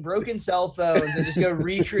fucking broken cell phones and just go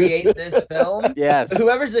recreate this film. Yes.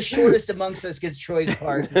 Whoever's the shortest amongst us gets Troy's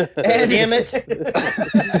part. And damn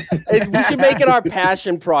it. We should make it our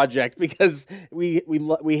passion project because we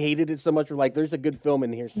hated it so much. We're like, there's a good film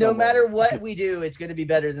in here somewhere. No matter what we do, it's going to be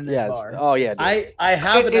better than this bar. Oh yeah. I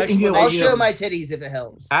have an explanation. I'll show my titties if it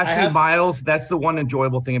helps. Actually, Miles, that's the one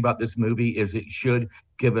enjoyable thing about this movie is it should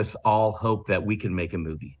give us all hope that we can make a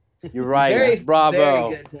movie. You're right. Bravo.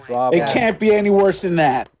 Very good point. Bravo. It can't be any worse than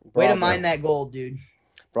that. Way to mine that gold, dude.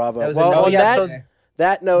 Bravo. That was well, on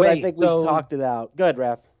that note, I think we've talked it out. Good,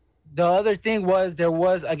 Raph. The other thing was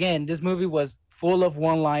again, this movie was full of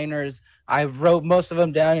one-liners. I wrote most of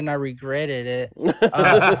them down and I regretted it.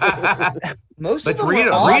 Most of them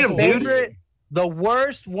read them, dude. The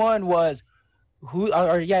worst one was who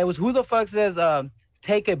the fuck says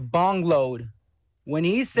take a bong load. When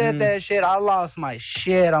he said that shit, I lost my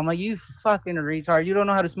shit. I'm like, you fucking retard. You don't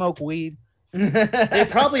know how to smoke weed. They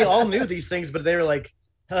probably all knew these things, but they were like,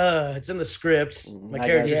 it's in the scripts. My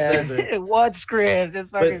character says it. What script?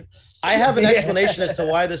 It's fucking... I have an explanation as to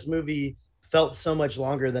why this movie felt so much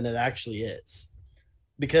longer than it actually is.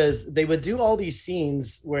 Because they would do all these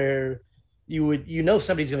scenes where you know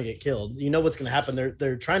somebody's going to get killed. You know what's going to happen.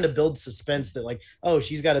 They're trying to build suspense that like, oh,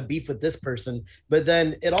 she's got a beef with this person. But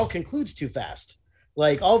then it all concludes too fast.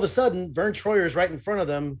 Like all of a sudden, Vern Troyer is right in front of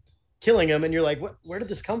them, killing him, and you're like, "What? Where did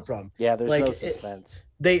this come from?" Yeah, there's no suspense.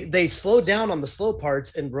 They slowed down on the slow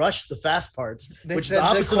parts and rushed the fast parts, which is the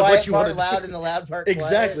opposite of what you wanted. Loud and the loud part.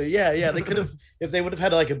 Exactly. Quiet. Yeah. They could have, if they would have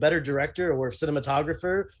had like a better director or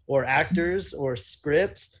cinematographer or actors or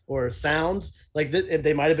scripts or sounds, like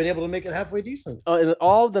they might have been able to make it halfway decent. Oh, and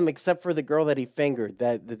all of them except for the girl that he fingered,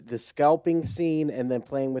 that the scalping scene and then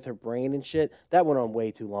playing with her brain and shit, that went on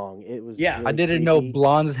way too long. It was really I didn't know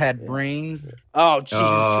blondes had brains. Oh Jesus,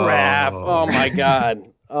 Raph! Oh my God.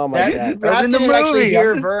 Oh my God! Raph didn't actually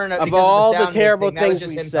hear Vern of all the terrible things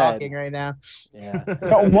just we him said. Talking right now. Yeah.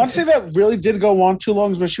 One thing that really did go on too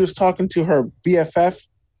long is when she was talking to her BFF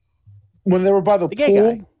when they were by the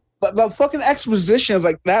pool. But the fucking exposition of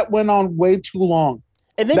like that went on way too long.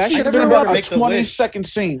 And then that she should have been about a 20-second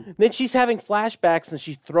scene. Then she's having flashbacks and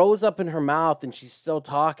she throws up in her mouth and she's still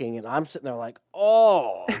talking and I'm sitting there like,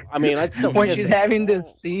 oh, I mean, I still when she's having the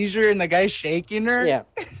seizure and the guy's shaking her. Yeah,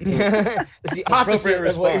 it's the opposite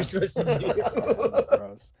of what you're supposed to do.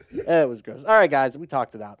 Gross. It was gross. All right, guys, we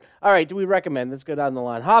talked it out. All right, do we recommend? Let's go down the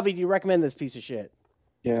line. Javi, do you recommend this piece of shit?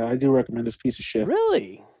 Yeah, I do recommend this piece of shit.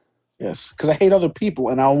 Really? Yes, because I hate other people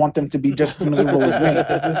and I want them to be just as miserable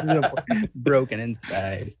as me. Broken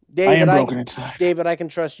inside. David, I am broken inside. David, I can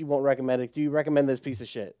trust you won't recommend it. Do you recommend this piece of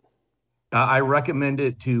shit? I recommend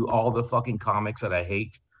it to all the fucking comics that I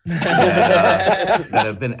hate, that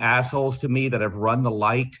have been assholes to me, that have run the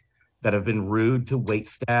light, that have been rude to wait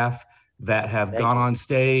staff, that have gone on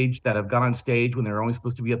stage when they were only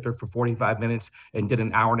supposed to be up there for 45 minutes and did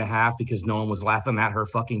an hour and a half because no one was laughing at her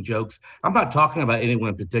fucking jokes. I'm not talking about anyone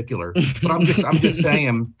in particular, but I'm just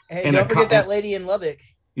saying. Hey, don't forget that lady in Lubbock.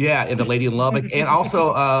 Yeah, and the lady in Lubbock, and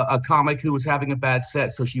also a comic who was having a bad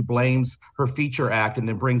set, so she blames her feature act and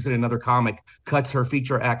then brings in another comic, cuts her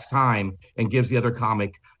feature act's time, and gives the other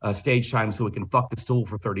comic stage time so we can fuck the stool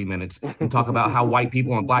for 30 minutes and talk about how white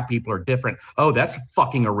people and black people are different. Oh, that's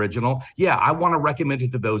fucking original. Yeah, I want to recommend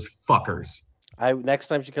it to those fuckers. Next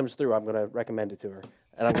time she comes through, I'm going to recommend it to her,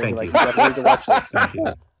 and I'm going to be like, you need to watch this. Thank you.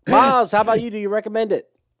 Miles, how about you? Do you recommend it?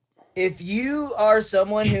 If you are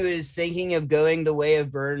someone who is thinking of going the way of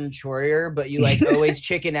Vern Troyer, but you like always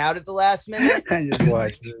chicken out at the last minute, just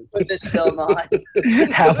watch put this film on.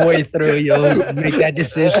 Halfway through, you'll make that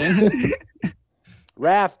decision.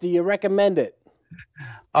 Raph, do you recommend it?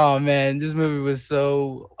 Oh man, this movie was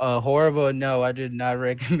so horrible. No, I did not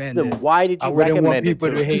recommend it. Why did you recommend it?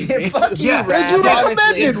 To hate me. Fuck you, yeah, Raph. you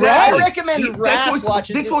recommended, I recommend Raph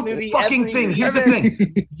watching this movie. Fucking thing. Here's the thing: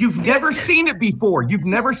 you've never seen it before.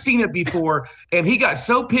 And he got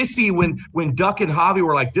so pissy when Duck and Javi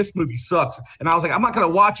were like, "This movie sucks," and I was like, "I'm not gonna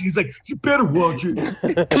watch it." He's like, "You better watch it."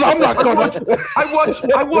 I'm not gonna watch it. I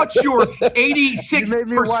watched your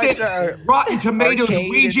 86% Rotten Tomatoes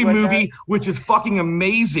Ouija movie, which is fucking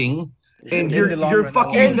amazing. And you're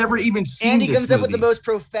fucking never even seen Andy this comes up movie. with the most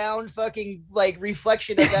profound fucking like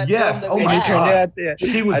reflection of that yes. film. Oh my god.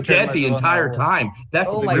 She was dead the entire time.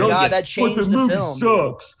 That's oh my god, that changed the movie film.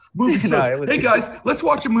 Sucks. Movie sucks. Hey guys, let's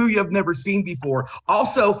watch a movie I've never seen before.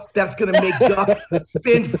 Also, that's gonna make Duck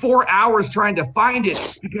spend 4 hours trying to find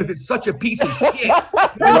it because it's such a piece of shit. You're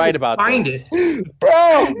right about find this. it,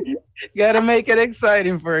 bro. You gotta make it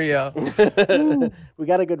exciting for you. We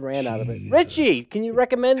got a good rant out of it. Richie, can you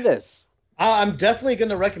recommend this? I'm definitely going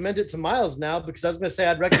to recommend it to Miles now because I was going to say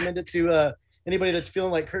I'd recommend it to anybody that's feeling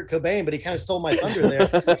like Kurt Cobain, but he kind of stole my thunder there.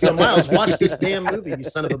 So Miles, watch this damn movie, you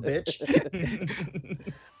son of a bitch.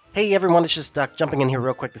 Hey everyone, it's just Duck jumping in here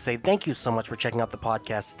real quick to say thank you so much for checking out the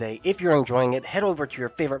podcast today. If you're enjoying it, head over to your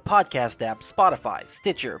favorite podcast app, Spotify,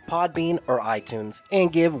 Stitcher, Podbean, or iTunes,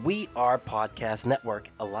 and give We Are Podcast Network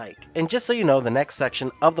a like. And just so you know, the next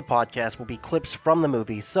section of the podcast will be clips from the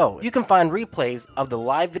movie, so you can find replays of the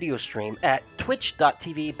live video stream at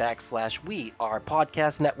twitch.tv/We Are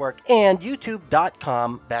Podcast Network and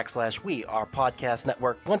youtube.com/We Are Podcast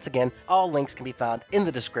Network. Once again, all links can be found in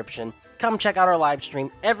the description. Come check out our live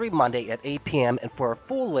stream every Monday at 8 p.m. And for a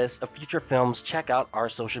full list of future films, check out our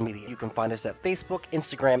social media. You can find us at Facebook,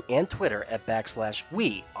 Instagram, and Twitter at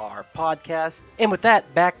 /We Are Podcast. And with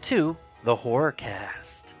that, back to the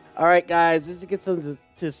Horrorcast. All right, guys, let's get to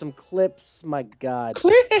some clips. My God.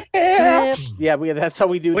 Clips. Yeah, that's how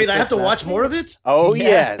we do. Wait, I have to watch more of it? Oh,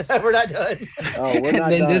 yes. We're not done. Oh, we're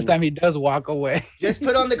not done. And then this time he does walk away. Just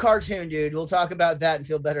put on the cartoon, dude. We'll talk about that and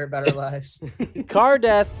feel better about our lives. Car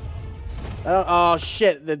death. Oh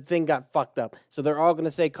shit! The thing got fucked up. So they're all gonna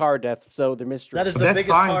say car death. So they're mystery. That is the biggest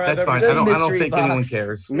car I've ever seen. I don't think anyone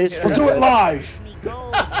cares. Mystery. We'll do it live.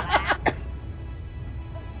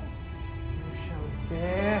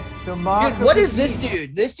 Dude, what is this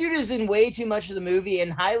dude? This dude is in way too much of the movie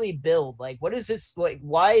and highly billed. Like, what is this? Like,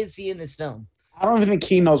 why is he in this film? I don't even think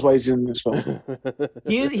he knows why he's in this film.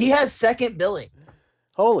 He has second billing.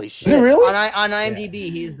 Holy shit! Is it really? On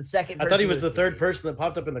IMDb, he's the second. I thought he was the third person that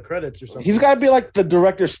popped up in the credits or something. He's got to be like the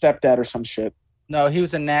director's stepdad or some shit. No, he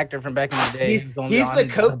was an actor from back in the day. He's the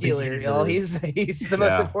coke dealer, y'all. He's the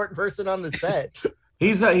most important person on the set.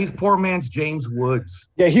 He's poor man's James Woods.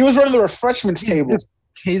 Yeah, he was running the refreshments table.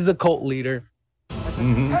 He's the cult leader. That's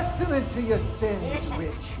a testament to your sins,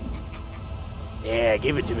 Rich. Yeah,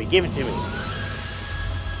 give it to me. Give it to me.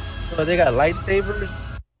 Oh, they got lightsabers.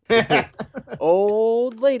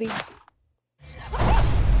 Old lady.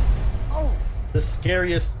 The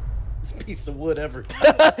scariest piece of wood ever.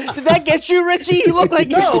 Did that get you, Richie? You look like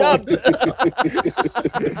you jumped. You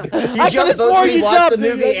jumped both when you watched the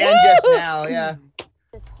movie and just now, yeah.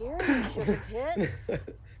 Scary sugar tits.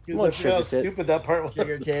 He was like, how stupid that part was.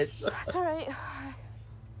 Sugar tits. That's all right.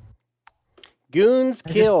 Goons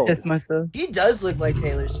killed. She does look like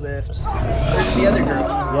Taylor Swift. Or the other girl.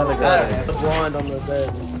 The other girl. The blonde on the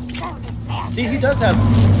bed. See, he does have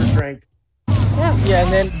super strength. Yeah,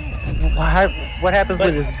 and then what happens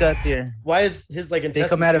with his guts here? Why is his like intestines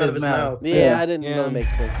come out of his mouth? Yeah, I didn't really make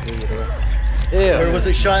sense to me either. Or was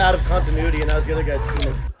it shot out of continuity and that was the other guy's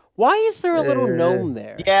penis? Why is there a little gnome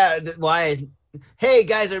there? Yeah, why? Hey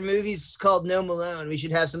guys, our movie's called Gnome Alone. We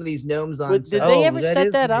should have some of these gnomes on. Did they ever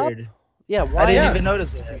set that up? Yeah, why? I didn't even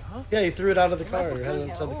notice it. Yeah, he threw it out of the car. Or had it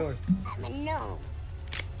inside the car.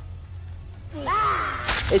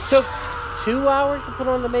 It took 2 hours to put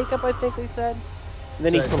on the makeup, I think they said. And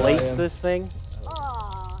then he collates this thing.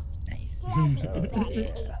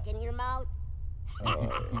 Taste in your mouth.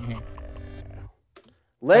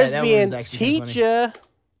 Lesbian teacher.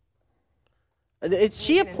 Is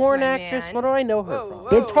she a porn actress? What do I know her from?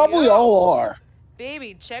 They probably all are.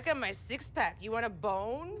 Baby, check out my six-pack. You want a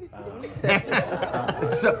bone?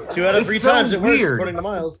 2 out of 3 times it works, according to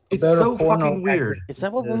Miles. It's so fucking weird. Is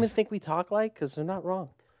that what women think we talk like? Because they're not wrong.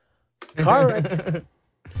 Car wreck. And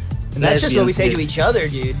that's just what we say to each other,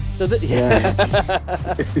 dude. So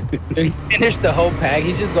yeah. He finished the whole pack.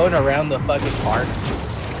 He's just going around the fucking park.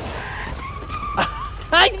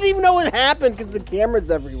 I didn't even know what happened because the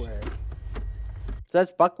camera's everywhere. So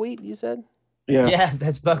that's buckwheat, you said? Yeah. Yeah,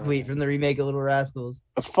 that's buckwheat from the remake of Little Rascals.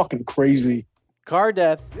 That's fucking crazy. Car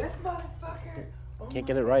death. This motherfucker. Can't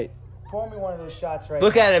get it right. Pour me one of those shots right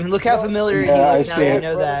Look now. at him. Look how familiar he Yeah, looks I now. see You it.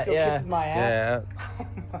 know that. Still Yeah. kisses my ass.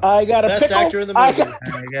 I got a Best pickle. actor in the movie.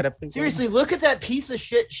 Seriously, look at that piece of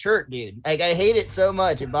shit shirt, dude. Like, I hate it so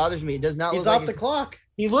much. It bothers me. It does not He's look off like the clock.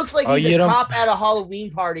 He looks like Oh, he's you a don't- cop at a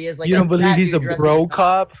Halloween party. As like You don't believe fat he's a dude dressed bro as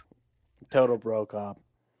cop? Total bro cop.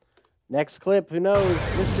 Next clip, who knows?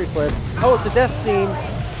 Mystery clip. Oh, it's a death scene.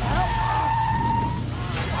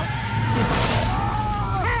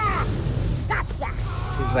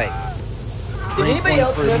 He's like, Did anybody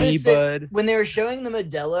else for me, notice that bud. when they were showing the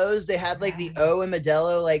Modelos, they had like the O in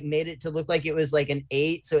Modelo, like made it to look like it was like an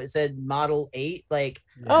 8, so it said Model 8. Like,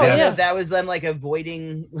 Oh, I don't know yeah. if that was them like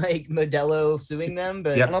avoiding like Modelo suing them,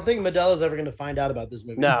 but I don't think Modelo's ever going to find out about this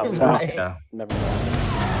movie. No, Right. Yeah. never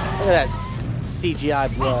mind. Look at that CGI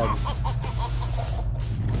blood.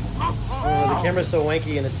 The camera's so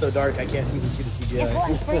wanky and it's so dark, I can't even see the CGI. This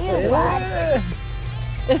one's for you, bud.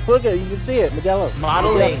 Look at it, you can see it, Modelo.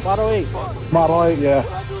 Model Yeah, 8. Model 8. Model 8, yeah.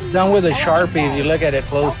 Done with a Sharpie if you look at it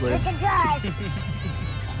closely. Take a drive.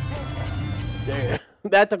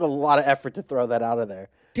 That took a lot of effort to throw that out of there.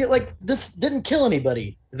 See, like, this didn't kill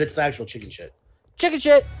anybody if it's the actual chicken shit. Chicken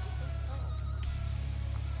shit.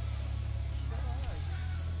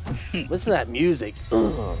 Listen to that music.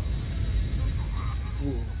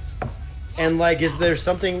 And like, is there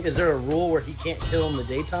a rule where he can't kill in the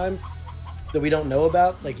daytime that we don't know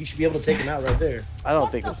about? Like, you should be able to take him out right there. I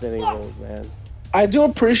don't think there's any rules, man. I do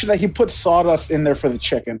appreciate that he put sawdust in there for the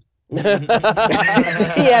chicken. He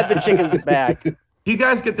had the chicken's back. Do you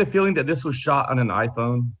guys get the feeling that this was shot on an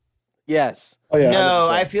iPhone? Yes. Oh, yeah. No,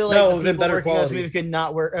 I feel like the people working on this movie could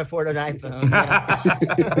not afford an iPhone.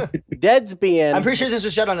 Yeah. Dead's being. I'm pretty sure this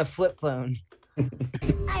was shot on a flip phone.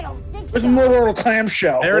 I don't think There's a Motorola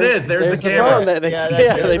clamshell. There it is. There's the camera.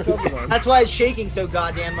 That's why it's shaking so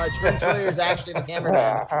goddamn much. Vern Troyer is actually the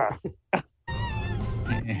cameraman.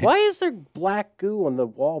 Why is there black goo on the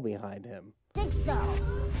wall behind him? think so.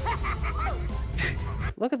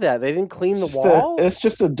 Look at that. They didn't clean the wall? It's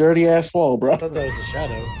just a dirty ass wall, bro. I thought that was a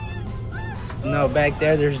shadow. No, back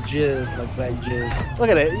there, there's jizz, like black jizz.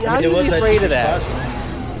 Look at it. How are you afraid of that?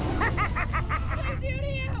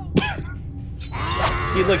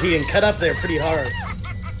 See, look, he can cut up there pretty hard.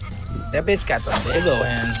 That bitch got some big ol'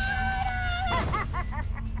 hands.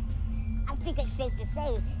 I think it's safe to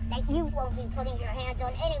say that you won't be putting your hands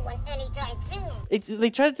on anyone anytime soon. They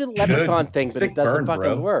tried to do the Leprechaun thing, but it doesn't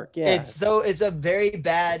fucking work. Yeah. It's a very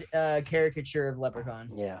bad caricature of Leprechaun.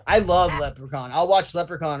 Yeah. I love Leprechaun. I'll watch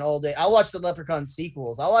Leprechaun all day. I'll watch the Leprechaun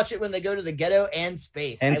sequels. I'll watch it when they go to the ghetto and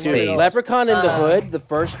space. And Leprechaun in the Hood, the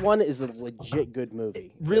first one, is a legit good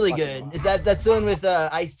movie. Really good. Is that's the one with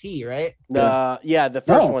Ice-T, right? Yeah, the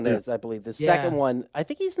first one is, I believe. The second one, I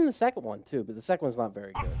think he's in the second one too, but the second one's not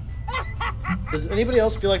very good. Does anybody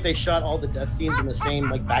else feel like they shot all the death scenes in the same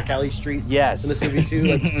like back alley street? Yes. In this movie too,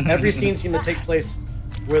 like every scene seemed to take place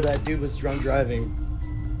where that dude was drunk driving.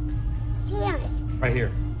 Damn it! Right here.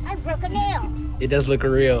 I broke a nail. It does look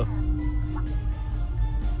real.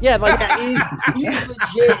 Yeah, like he's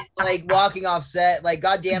legit like walking off set. Like,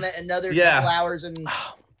 God damn it, another couple hours and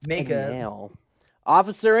makeup. Nail.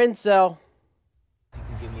 Officer Incel. If you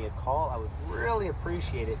could give me a call, I would really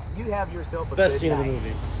appreciate it. You have yourself a Best good scene of the night.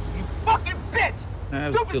 movie. You fucking bitch!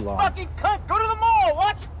 That was too long. Fucking cunt! Go to the mall!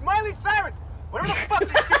 Watch Miley Cyrus! Whatever the fuck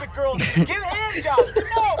these stupid girls do. Give hand jobs!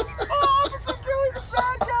 No! Oh, Officer Kelly's a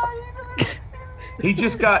bad guy! He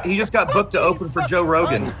just got booked to open for Joe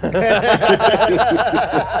Rogan.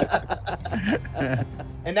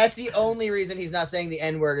 And that's the only reason he's not saying the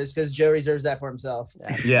N-word is because Joe reserves that for himself.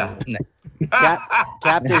 Yeah.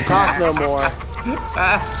 Captain Talk No More.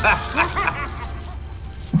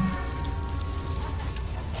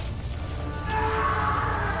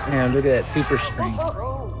 Damn, look at that super string.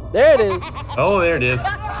 There it is. Oh, there it is.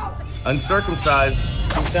 Uncircumcised.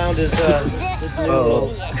 He found his new little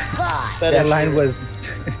That line was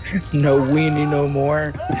no weenie no more.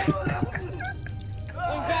 Is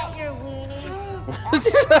that your weenie?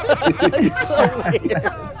 It's so weird. You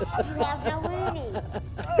have no weenie.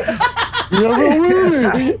 You have a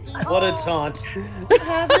weenie. What a taunt.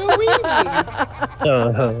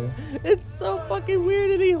 It's so fucking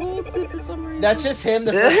weird, and he holds it for some reason. That's just him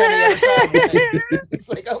the first time he ever saw it. It's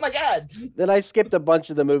like, oh my god. Then I skipped a bunch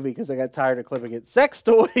of the movie because I got tired of clipping it. Sex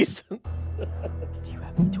toys. Do you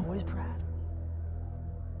have any toys, Brad?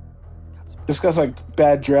 This guy's like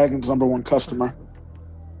Bad Dragon's #1 customer.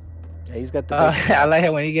 Yeah, he's got the. I like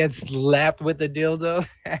it when he gets slapped with the dildo.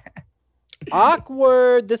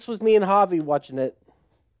 Awkward. This was me and Javi watching it.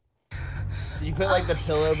 Did you put like the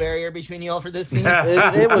pillow barrier between y'all for this scene?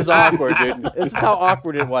 It was awkward, dude. This is how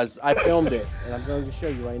awkward it was. I filmed it, and I'm going to show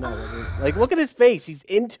you right now. Like, look at his face. He's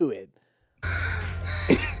into it.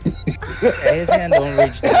 His hand don't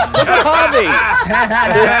reach down. Look at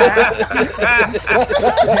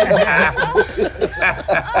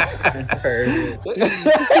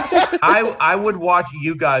I would watch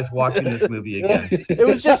you guys watching this movie again. It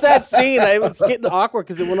was just that scene. I was getting awkward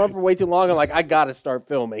because it went on for way too long. I'm like, I gotta start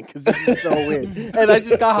filming because this is so weird. And I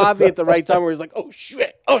just got Javi at the right time where he's like, oh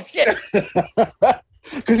shit,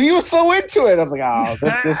 Because he was so into it. I was like, oh,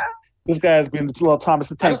 this guy's been this little Thomas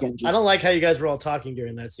the Tank Engine. I don't like how you guys were all talking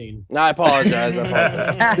during that scene. No, I apologize.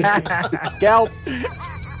 Scout.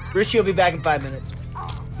 Richie will be back in 5 minutes.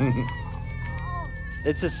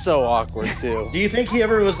 It's just so awkward too. Do you think he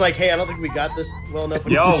ever was like, hey, I don't think we got this well enough?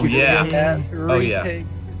 Oh yeah. Oh yeah.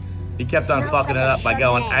 He kept on fucking it up by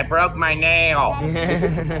going, I broke my nail.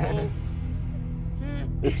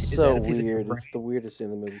 It's so weird. It's the weirdest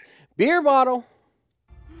thing in the movie. Beer bottle.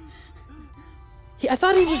 I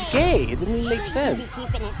thought he was gay. It didn't even make sense.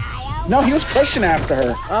 No, he was pushing after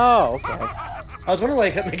her. Oh, okay. I was wondering why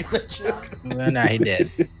he kept making that joke. No, he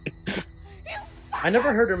did. I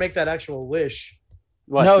never heard her make that actual wish.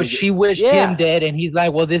 What, no, she wished him dead, and he's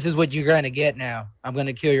like, "Well, this is what you're gonna get now. I'm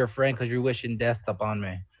gonna kill your friend because you're wishing death upon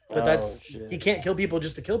me." But he can't kill people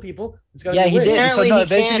just to kill people. It's got he did. Apparently, so, no, he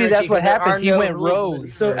can. that's what happened. He went rogue.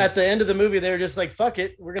 So at the end of the movie, they were just like, "Fuck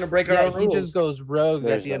it, we're gonna break our own rules." He just goes rogue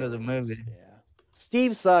at the end of the movie. Yeah.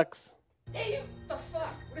 Steve sucks. Hey, you! The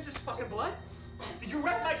fuck? What is this fucking blood? Did you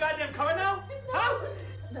wreck my goddamn car now? Huh?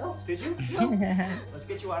 No. Did you? No. Let's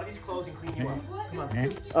get you out of these clothes and clean you up. Come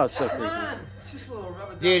on. Oh, it's so creepy. Come on. It's just a little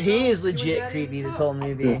rubber. Dude, he is legit creepy this whole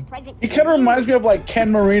movie. He kind of reminds me of like Ken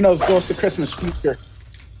Marino's Ghost of Christmas Future.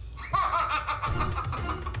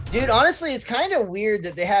 Dude, honestly, it's kind of weird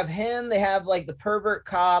that they have him. They have like the pervert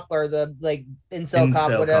cop or the like incel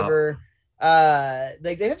cop, whatever.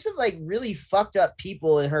 Like they have some like really fucked up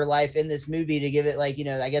people in her life in this movie to give it like, you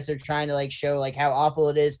know, I guess they're trying to like show like how awful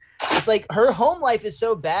it is. It's like her home life is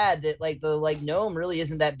so bad that like the like gnome really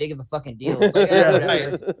isn't that big of a fucking deal. It's like,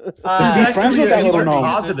 whatever. Be friends with that little gnome.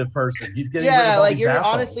 Positive person. He's getting yeah, like you're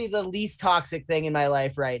honestly the least toxic thing in my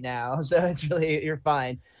life right now. So it's really, you're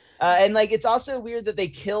fine. And like it's also weird that they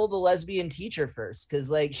kill the lesbian teacher first,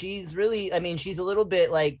 because like she's really, I mean, she's a little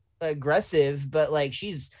bit like aggressive, but like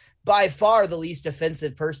she's by far the least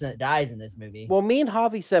offensive person that dies in this movie. Well, me and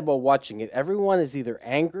Javi said while watching it, everyone is either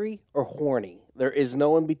angry or horny. There is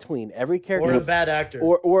no in between. Every character or a bad actor,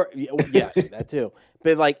 or yeah, that too.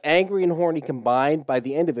 But like angry and horny combined, by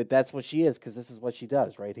the end of it, that's what she is, because this is what she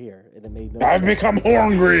does right here, and it made no I've sense. become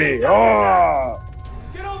hungry. Oh.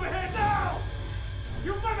 Get over here now!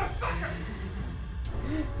 You motherfucker!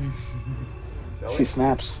 She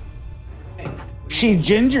snaps. She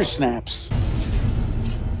ginger snaps.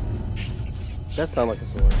 That sounds like a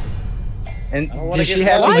sword. And did she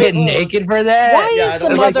have to get naked for that? Why is the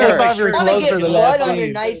mother? You want to get blood on your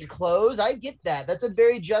nice clothes? I get that. That's a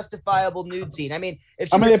very justifiable nude scene. I mean, if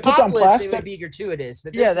she was topless, it would be gratuitous.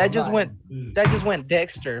 But yeah, that just went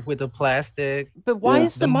Dexter with the plastic. But why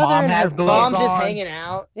is the mother and her mom just hanging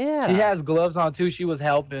out? Yeah, she has gloves on too. She was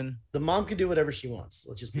helping. The mom can do whatever she wants.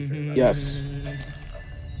 Let's just be fair. Yes.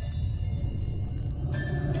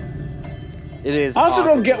 It is. I also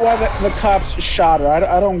don't get why the cops shot her.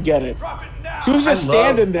 I don't get it. She was just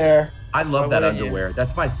standing there. I love that underwear.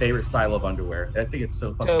 That's my favorite style of underwear. I think it's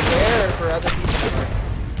so fucking to wear for other people.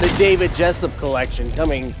 The David Jessup collection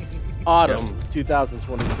coming autumn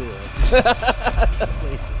 2022.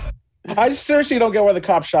 I seriously don't get why the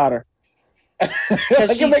cop shot her.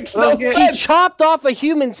 Like, it makes no sense. She chopped off a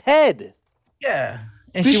human's head. Yeah.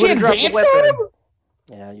 And did she advance on him?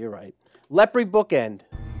 Yeah, you're right. Leopard bookend.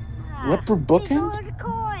 Leopard bookend?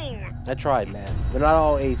 I tried, man. They're not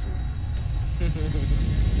all aces.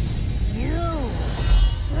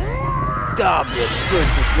 Goblin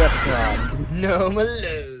versus Leprechaun. No,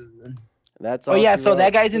 Malone. That's all. Oh yeah, so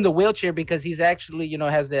that guy's in the wheelchair because he's actually, you know,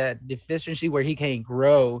 has that deficiency where he can't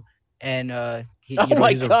grow, and he, oh you know,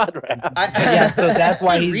 my god, yeah, so that's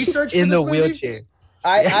why he's in the wheelchair.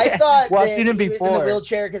 I thought well, that he was in the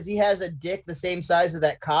wheelchair because he has a dick the same size as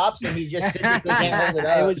that cop's, and he just physically can't hold it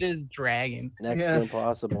up. It was just dragging. Next to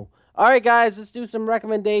impossible. All right, guys, let's do some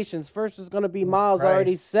recommendations. First is going to be Miles.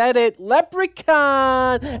 Already said it.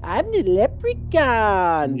 Leprechaun. I'm the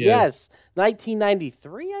Leprechaun. Yes.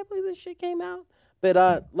 1993, I believe this shit came out.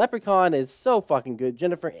 But Leprechaun is so fucking good.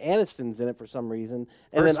 Jennifer Aniston's in it for some reason,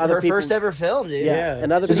 and then other people. Her first ever film, dude. Yeah,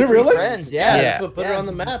 and other is it really? Friends, yeah. That's what put her on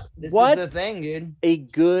the map. This is the thing, dude. A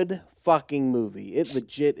good fucking movie. It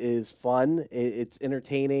legit is fun. It's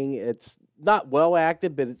entertaining. It's not well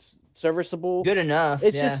acted, but it's serviceable. Good enough.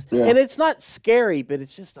 It's just, and it's not scary, but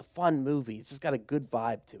it's just a fun movie. It's just got a good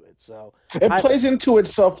vibe to it. So it plays into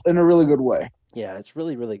itself in a really good way. Yeah, it's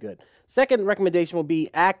really, really good. Second recommendation will be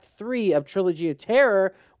Act 3 of Trilogy of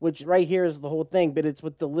Terror, which right here is the whole thing, but it's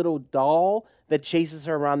with the little doll that chases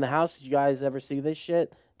her around the house. Did you guys ever see this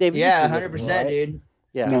shit? David, yeah, 100%, right? Dude.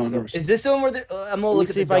 Yeah. No, is this the one where I'm gonna look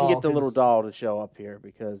at see the if doll, I can get the little doll to show up here,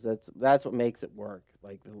 because that's what makes it work.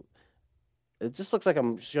 Like, it just looks like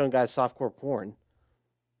I'm showing guys softcore porn.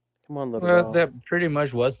 Come on, little doll. That pretty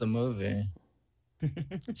much was the movie.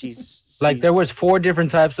 She's there was 4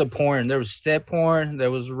 different types of porn. There was step porn,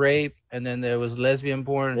 there was rape, and then there was lesbian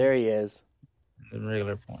porn. There he is. And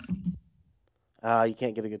regular porn. You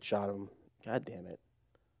can't get a good shot of him. God damn it.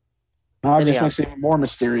 No, it just makes it even more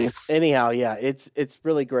mysterious. Anyhow, yeah, it's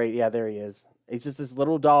really great. Yeah, there he is. It's just this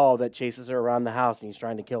little doll that chases her around the house, and he's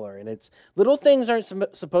trying to kill her. And it's little things aren't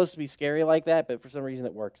supposed to be scary like that, but for some reason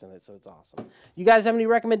it works in it, so it's awesome. You guys have any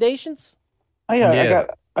recommendations? Oh, yeah.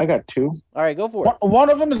 I got 2. All right, go for it.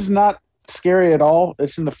 One of them is not scary at all.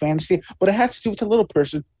 It's in the fantasy, but it has to do with the little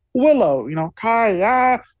person, Willow. You know,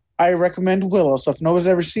 I recommend Willow. So if no one's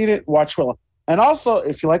ever seen it, watch Willow. And also,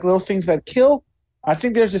 if you like little things that kill, I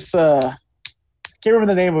think there's this. Can't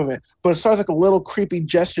remember the name of it, but it starts like a little creepy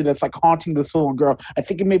gesture that's like haunting this little girl. I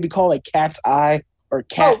think it may be called like Cat's Eye or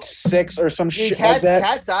Cat 6 or some shit like that.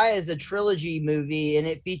 Cat's Eye is a trilogy movie, and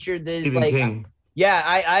it featured this Stephen like. King. Yeah,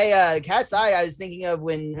 I Cat's Eye. I was thinking of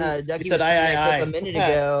when Ducky was saying that clip a minute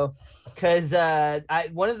ago, because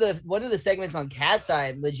one of the segments on Cat's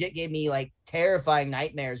Eye legit gave me like terrifying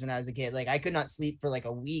nightmares when I was a kid. Like I could not sleep for like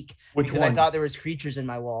a week because I thought there was creatures in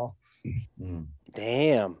my wall.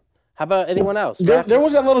 Damn. How about anyone else? There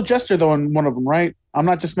was that little gesture though in one of them, right? I'm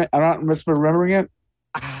not misremembering it.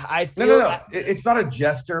 I feel no. It's not a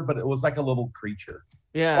jester, but it was like a little creature.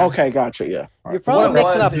 Yeah. Okay, gotcha. Yeah. You're probably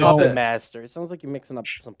mixing up Puppet Master. It sounds like you're mixing up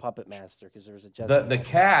some Puppet Master because there was a jester. The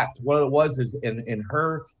cat. What it was is in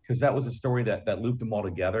her, because that was a story that looped them all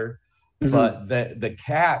together. Mm-hmm. But the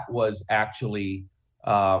cat was actually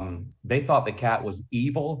they thought the cat was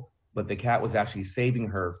evil, but the cat was actually saving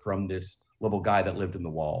her from this little guy that lived in the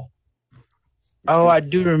wall. Oh, I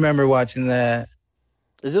do remember watching that.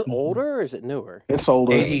 Is it older or is it newer? It's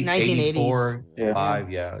older. 1980s.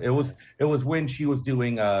 Yeah. It was when she was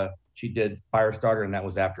doing she did Firestarter, and that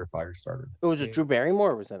was after Firestarter. Was it Drew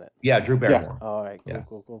Barrymore was in it? Yeah, Drew Barrymore. Yeah. All right,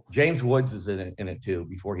 cool. James Woods is in it too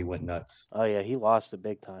before he went nuts. Oh yeah, he lost it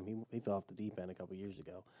big time. He fell off the deep end a couple years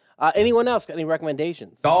ago. Anyone else got any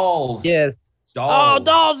recommendations? Dolls. Yes. Dolls. Oh,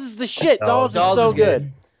 Dolls is the shit. Dolls is so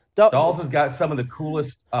good. Dolls has got some of the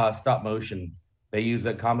coolest stop motion. They use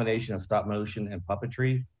a combination of stop motion and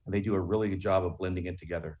puppetry, and they do a really good job of blending it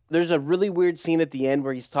together. There's a really weird scene at the end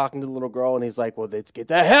where he's talking to the little girl, and he's like, well, let's get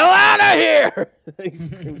the hell out of here. He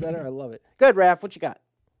screams at her. I love it. Good, Raph. What you got?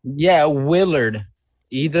 Yeah, Willard.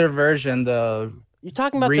 Either version. You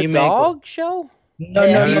talking about the dog show? No,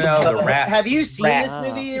 the rat. Have you seen this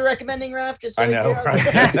movie you're recommending, Raph? Just so I know.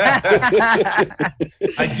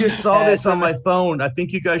 I just saw this on my phone. I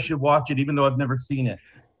think you guys should watch it, even though I've never seen it.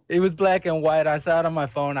 It was black and white. I saw it on my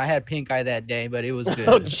phone. I had pink eye that day, but it was good.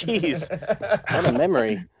 Oh, jeez. What a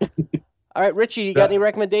memory. All right, Richie, you got any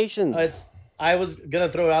recommendations? I was going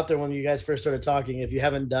to throw it out there when you guys first started talking. If you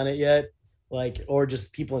haven't done it yet, or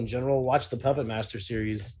just people in general, watch the Puppet Master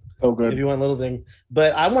series. Oh, good. If you want a little thing.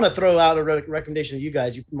 But I want to throw out a recommendation to you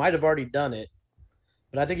guys. You might have already done it,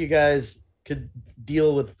 but I think you guys could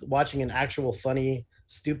deal with watching an actual funny,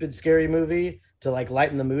 stupid, scary movie to like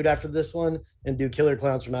lighten the mood after this one, and do Killer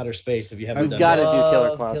Clowns from Outer Space if you haven't done it. We've got to do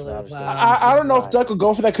Killer Clowns from Outer Space. I don't know if Doug will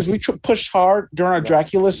go for that because we pushed hard during our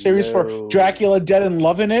Dracula series for Dracula Dead and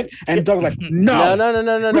loving it, and Doug like,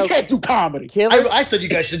 no, we can't do comedy. I said you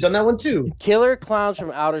guys should have done that one too. Killer Clowns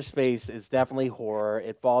from Outer Space is definitely horror.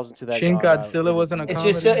 It falls into that. Shin Godzilla wasn't a comedy.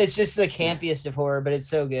 It's just the campiest of horror, but it's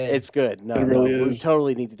so good. It's good. No, it really is. We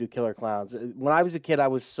totally need to do Killer Clowns. When I was a kid, I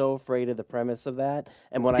was so afraid of the premise of that,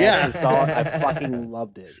 and when I actually saw it, I fucking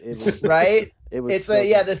loved it. It was right. It was. It's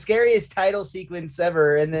the scariest title sequence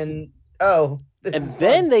ever, and then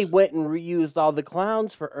they went and reused all the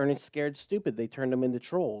clowns for Ernest Scared Stupid. They turned them into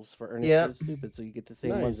trolls for Ernest Scared Stupid, so you get the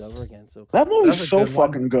same ones over again. So that movie's so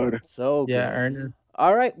fucking good. So good. Ernest.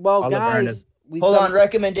 All right, well, guys. Hold on,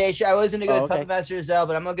 recommendation. I was going to go with Puppet Master Giselle,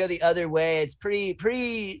 but I'm going to go the other way. It's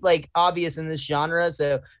pretty like obvious in this genre,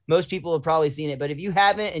 so most people have probably seen it. But if you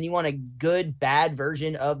haven't and you want a good bad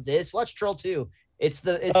version of this, watch Troll 2. It's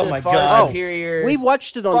a far superior. We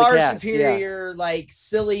watched it on the cast. Superior, like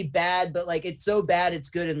silly bad, but like it's so bad it's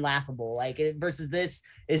good and laughable. Like versus this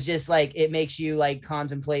is just like it makes you like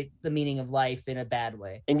contemplate the meaning of life in a bad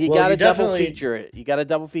way. And you got to double feature it. You got to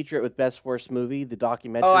double feature it with Best Worst Movie, the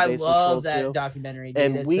documentary. Oh, I love that documentary.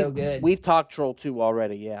 Dude. It's so good. We've talked Troll 2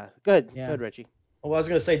 already. Yeah, good, Richie. Well, I was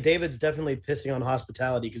going to say, David's definitely pissing on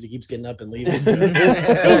hospitality because he keeps getting up and leaving. He's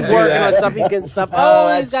working on stuff. He's getting stuff.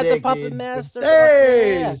 Oh, he's got the Puppet Master.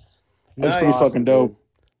 Hey! That's pretty fucking dope.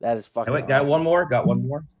 That is fucking awesome. Got one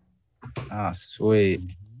more? Oh, sweet.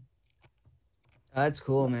 That's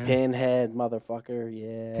cool, man. Pinhead, motherfucker.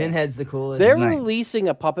 Yeah. Pinhead's the coolest. They're releasing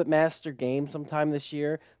a Puppet Master game sometime this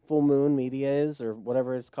year. Full Moon Media is, or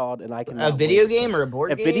whatever it's called, and I can a video game or a board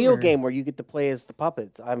game? A video game where you get to play as the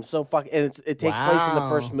puppets. I'm so fucking, and it takes place in the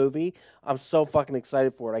first movie. I'm so fucking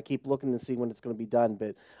excited for it. I keep looking to see when it's going to be done,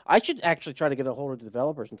 but I should actually try to get a hold of the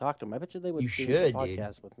developers and talk to them. I bet you they would do a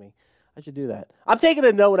podcast with me. I should do that. I'm taking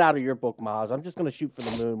a note out of your book, Maz. I'm just going to shoot for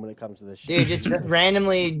the moon when it comes to this shit. Dude, just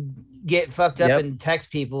randomly get fucked up and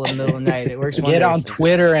text people in the middle of the night. It works. Get on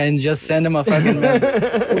Twitter and just send them a fucking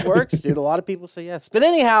message. It works, dude. A lot of people say yes. But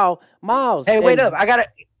anyhow, Miles. Hey, wait up. I got to.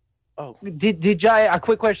 Oh. Did y'all, a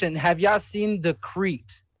quick question. Have y'all seen The Creep?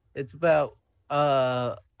 It's about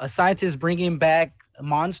a scientist bringing back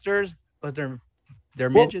monsters, but they're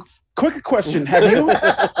midgets. quick question. Have you?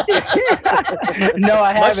 No,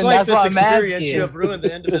 I haven't. Much like That's this experience, you have ruined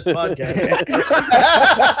the end of this podcast.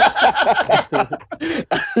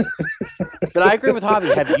 But I agree with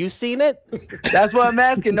Javi. Have you seen it? That's what I'm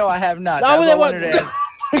asking. No, I have not. No, That's what I wanted to ask.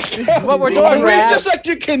 What we're doing, Raph. Just like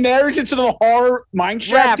your canaries into the horror mine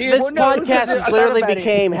shaft. Raph, this podcast has literally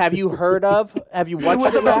became. Have you heard of? Have you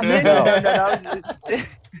watched it? No.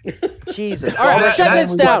 Jesus! All right, shut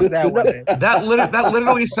this down. That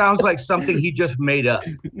literally sounds like something he just made up.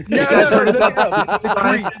 There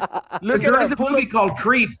is a movie called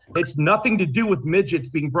Creep. It's nothing to do with midgets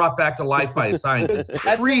being brought back to life by a scientist.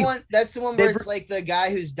 That's the one where it's like the guy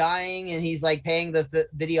who's dying and he's like paying the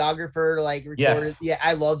videographer to like record. Yes. Yeah,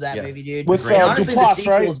 I love that movie, dude. With honestly, Duplass, the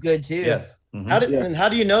sequel's good too. Yes. Mm-hmm. How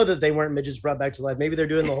do you know that they weren't midgets brought back to life? Maybe they're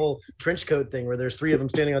doing the whole trench coat thing where there's 3 of them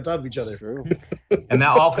standing on top of each other. True. And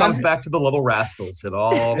that all comes back to the Little Rascals. It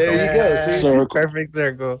all there you go. Perfect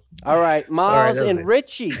circle. All right, Miles and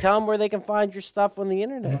Richie, tell them where they can find your stuff on the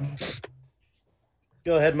internet.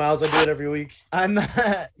 Go ahead, Miles. I do it every week.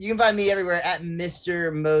 You can find me everywhere at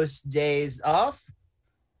Mr. Most Days Off.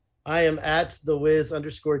 I am at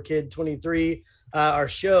TheWiz_Kid23. Our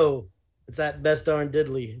show, it's at Best Darn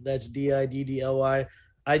Diddly. That's DIDDLY.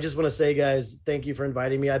 I just want to say, guys, thank you for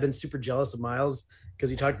inviting me. I've been super jealous of Miles because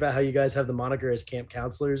you talked about how you guys have the moniker as camp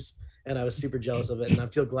counselors, and I was super jealous of it. And I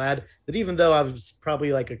feel glad that even though I was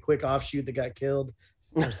probably like a quick offshoot that got killed,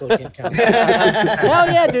 I'm still a camp counselor.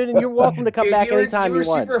 Hell yeah, dude! And you're welcome to come back anytime you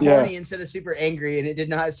want. You were super horny instead of super angry, and it did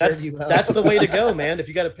not serve you well. That's the way to go, man. If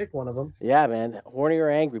you got to pick one of them. Yeah, man, horny or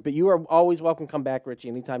angry. But you are always welcome to come back, Richie,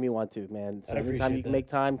 anytime you want to, man. So anytime you can make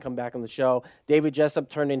time, come back on the show. David Jessup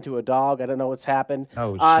turned into a dog. I don't know what's happened.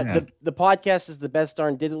 Oh, the podcast is the Best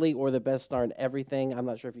Darn Diddly or the Best Darn Everything. I'm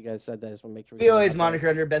not sure if you guys said that. I just want to make sure. We always moniker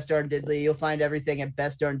under Best Darn Diddly. You'll find everything at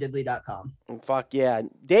bestdarndiddly.com. Fuck yeah,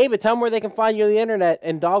 David, tell them where they can find you on the internet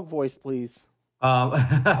and dog voice, please.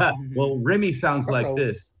 Well, Remy sounds like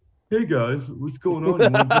this. Hey guys, what's going on? You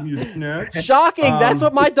want to give me a snack? Shocking! That's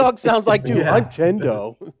what my dog sounds like too. Yeah. I'm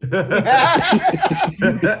Tendo.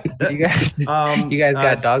 You guys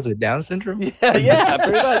got dogs with Down syndrome? Yeah,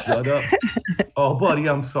 pretty much. Shut up. Oh, buddy,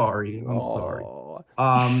 I'm sorry. Sorry.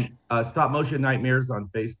 Stop Motion Nightmares on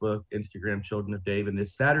Facebook, Instagram, Children of Dave. And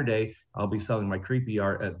this Saturday, I'll be selling my creepy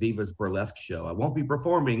art at Viva's Burlesque show. I won't be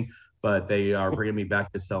performing, but they are bringing me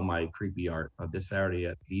back to sell my creepy art this Saturday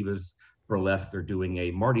at Viva's Burlesque. They're doing a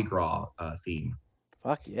Mardi Gras theme.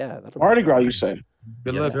 Fuck yeah. Mardi Gras, you say?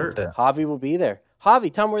 Good luck, sir. Javi will be there.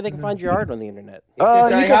 Javi, tell them where they can find your art on the internet.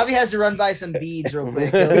 Sorry, Javi has to run by some beads real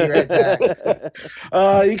quick. He'll be right back.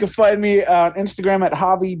 You can find me on Instagram at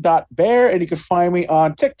javi.bear, and you can find me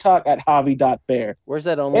on TikTok at javi.bear. Where's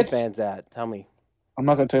that OnlyFans at? Tell me. I'm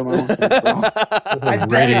not going to tell you my own thing, I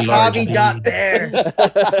bet it's Javi.bear.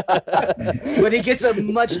 But he gets a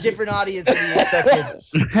much different audience than he expected.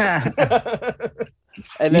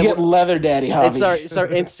 And then you get Leather Daddy Javi. It's our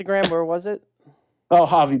Instagram. Where was it? Oh,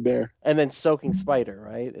 Javi Bear. And then Soaking Spider,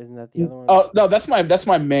 right? Isn't that the other one? Oh, no, that's my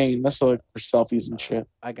main. That's like for selfies and shit.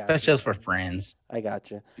 I got That's just for friends. I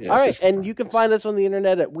got you. Yeah, all right, and you can find us on the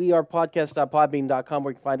internet at wearepodcast.podbean.com,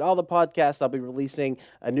 where you can find all the podcasts. I'll be releasing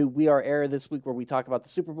a new We Are Era this week where we talk about the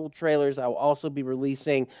Super Bowl trailers. I will also be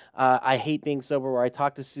releasing I Hate Being Sober, where I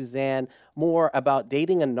talk to Suzanne more about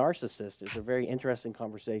dating a narcissist. It's a very interesting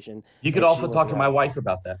conversation. You could also talk to my wife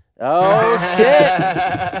about that. Oh,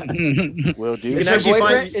 shit. Will do. Is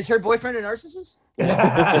her boyfriend a narcissist?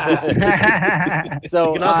 So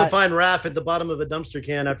you can also find Raph at the bottom of a dumpster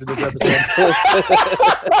can after this episode.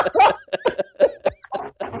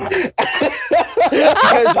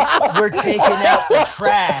 Because we're taking out the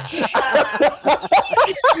trash.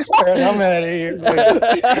 I'm out of here.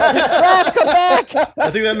 Raph, come back. I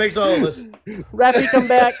think that makes all of us. Rappy, come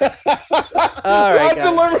back. All right, that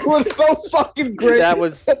delivery was so fucking great. That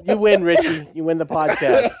was, you win, Richie. You win the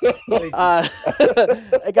podcast.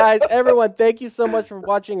 Guys, everyone, thank you so much for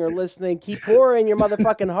watching or listening. Keep horror in your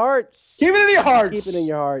motherfucking hearts. Keep it in your hearts. Keep it in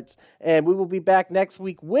your hearts. And we will be back next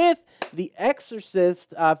week with The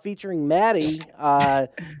Exorcist featuring Maddie.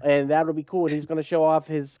 And that'll be cool. And he's going to show off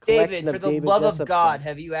his collection David, of for the David love Jessup of God, stuff.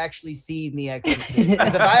 have you actually seen The Exorcist?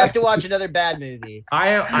 Because if I have to watch another bad movie,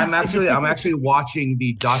 I'm actually watching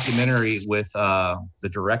the documentary with the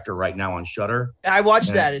director right now on Shudder. I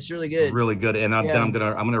watched that. It's really good. Really good. And then I'm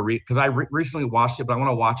gonna read, because I recently watched it, but I want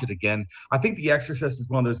to watch it again. I think The Exorcist is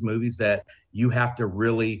one of those movies that you have to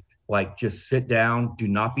really like just sit down, do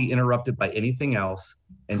not be interrupted by anything else,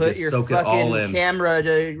 and put just your soak it all fucking in. camera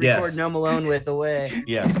to record No Malone with away.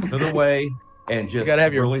 Yes, put it away and just you gotta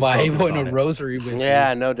have your really Bible and a rosary with you.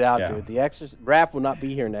 Yeah, no doubt, dude. The Exorcist. Raph will not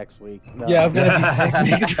be here next week. No. Yeah, I'm gonna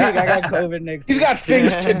be next week. I got COVID next week. He's got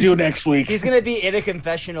things to do next week. He's gonna be in a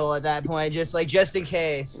confessional at that point, just in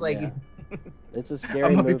case. It's a scary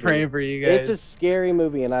I'm gonna movie. be praying for you guys. It's a scary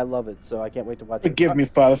movie, and I love it, so I can't wait to watch it. Forgive me,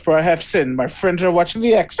 Father, for I have sinned. My friends are watching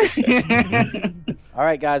The Exorcist. All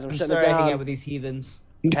right, guys, I'm shutting sorry it down. I hang out with these heathens.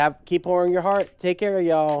 Keep pouring your heart. Take care of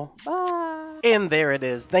y'all. Bye. And there it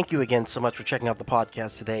is. Thank you again so much for checking out the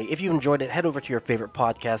podcast today. If you enjoyed it, head over to your favorite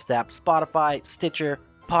podcast app, Spotify, Stitcher,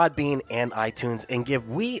 Podbean, and iTunes, and give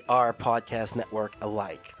We Are Podcast Network a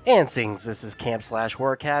like. And since this is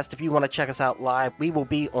Camp/Horrorcast, if you want to check us out live, we will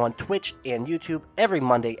be on Twitch and YouTube every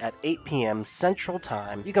Monday at 8 p.m. Central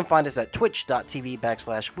Time. You can find us at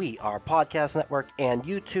twitch.tv/We Are Podcast Network and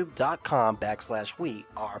youtube.com/We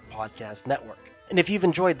Are Podcast Network. And if you've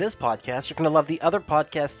enjoyed this podcast, you're going to love the other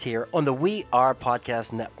podcasts here on the We Are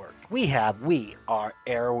Podcast Network. We have We Are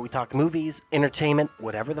Air, where we talk movies, entertainment,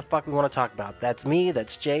 whatever the fuck we want to talk about. That's me,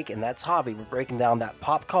 that's Jake, and that's Javi. We're breaking down that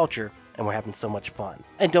pop culture, and we're having so much fun.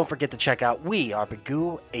 And don't forget to check out We Are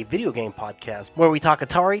Bagoo, a video game podcast, where we talk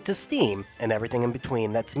Atari to Steam and everything in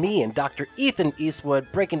between. That's me and Dr. Ethan Eastwood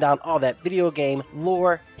breaking down all that video game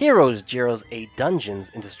lore, heroes, Gyros,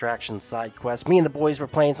 dungeons, and distractions side quests. Me and the boys were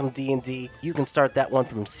playing some D&D. You can start that one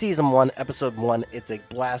from Season 1, Episode 1. It's a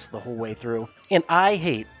blast the whole way through. And I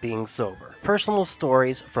hate being sober. Personal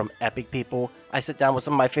stories from epic people. I sit down with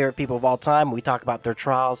some of my favorite people of all time. We talk about their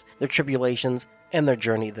trials, their tribulations, and their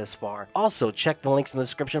journey this far. Also, check the links in the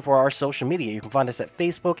description for our social media. You can find us at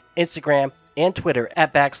Facebook, Instagram, and Twitter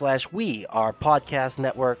at /We Are Podcast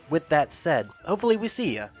Network. With that said, hopefully we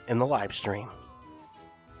see you in the live stream.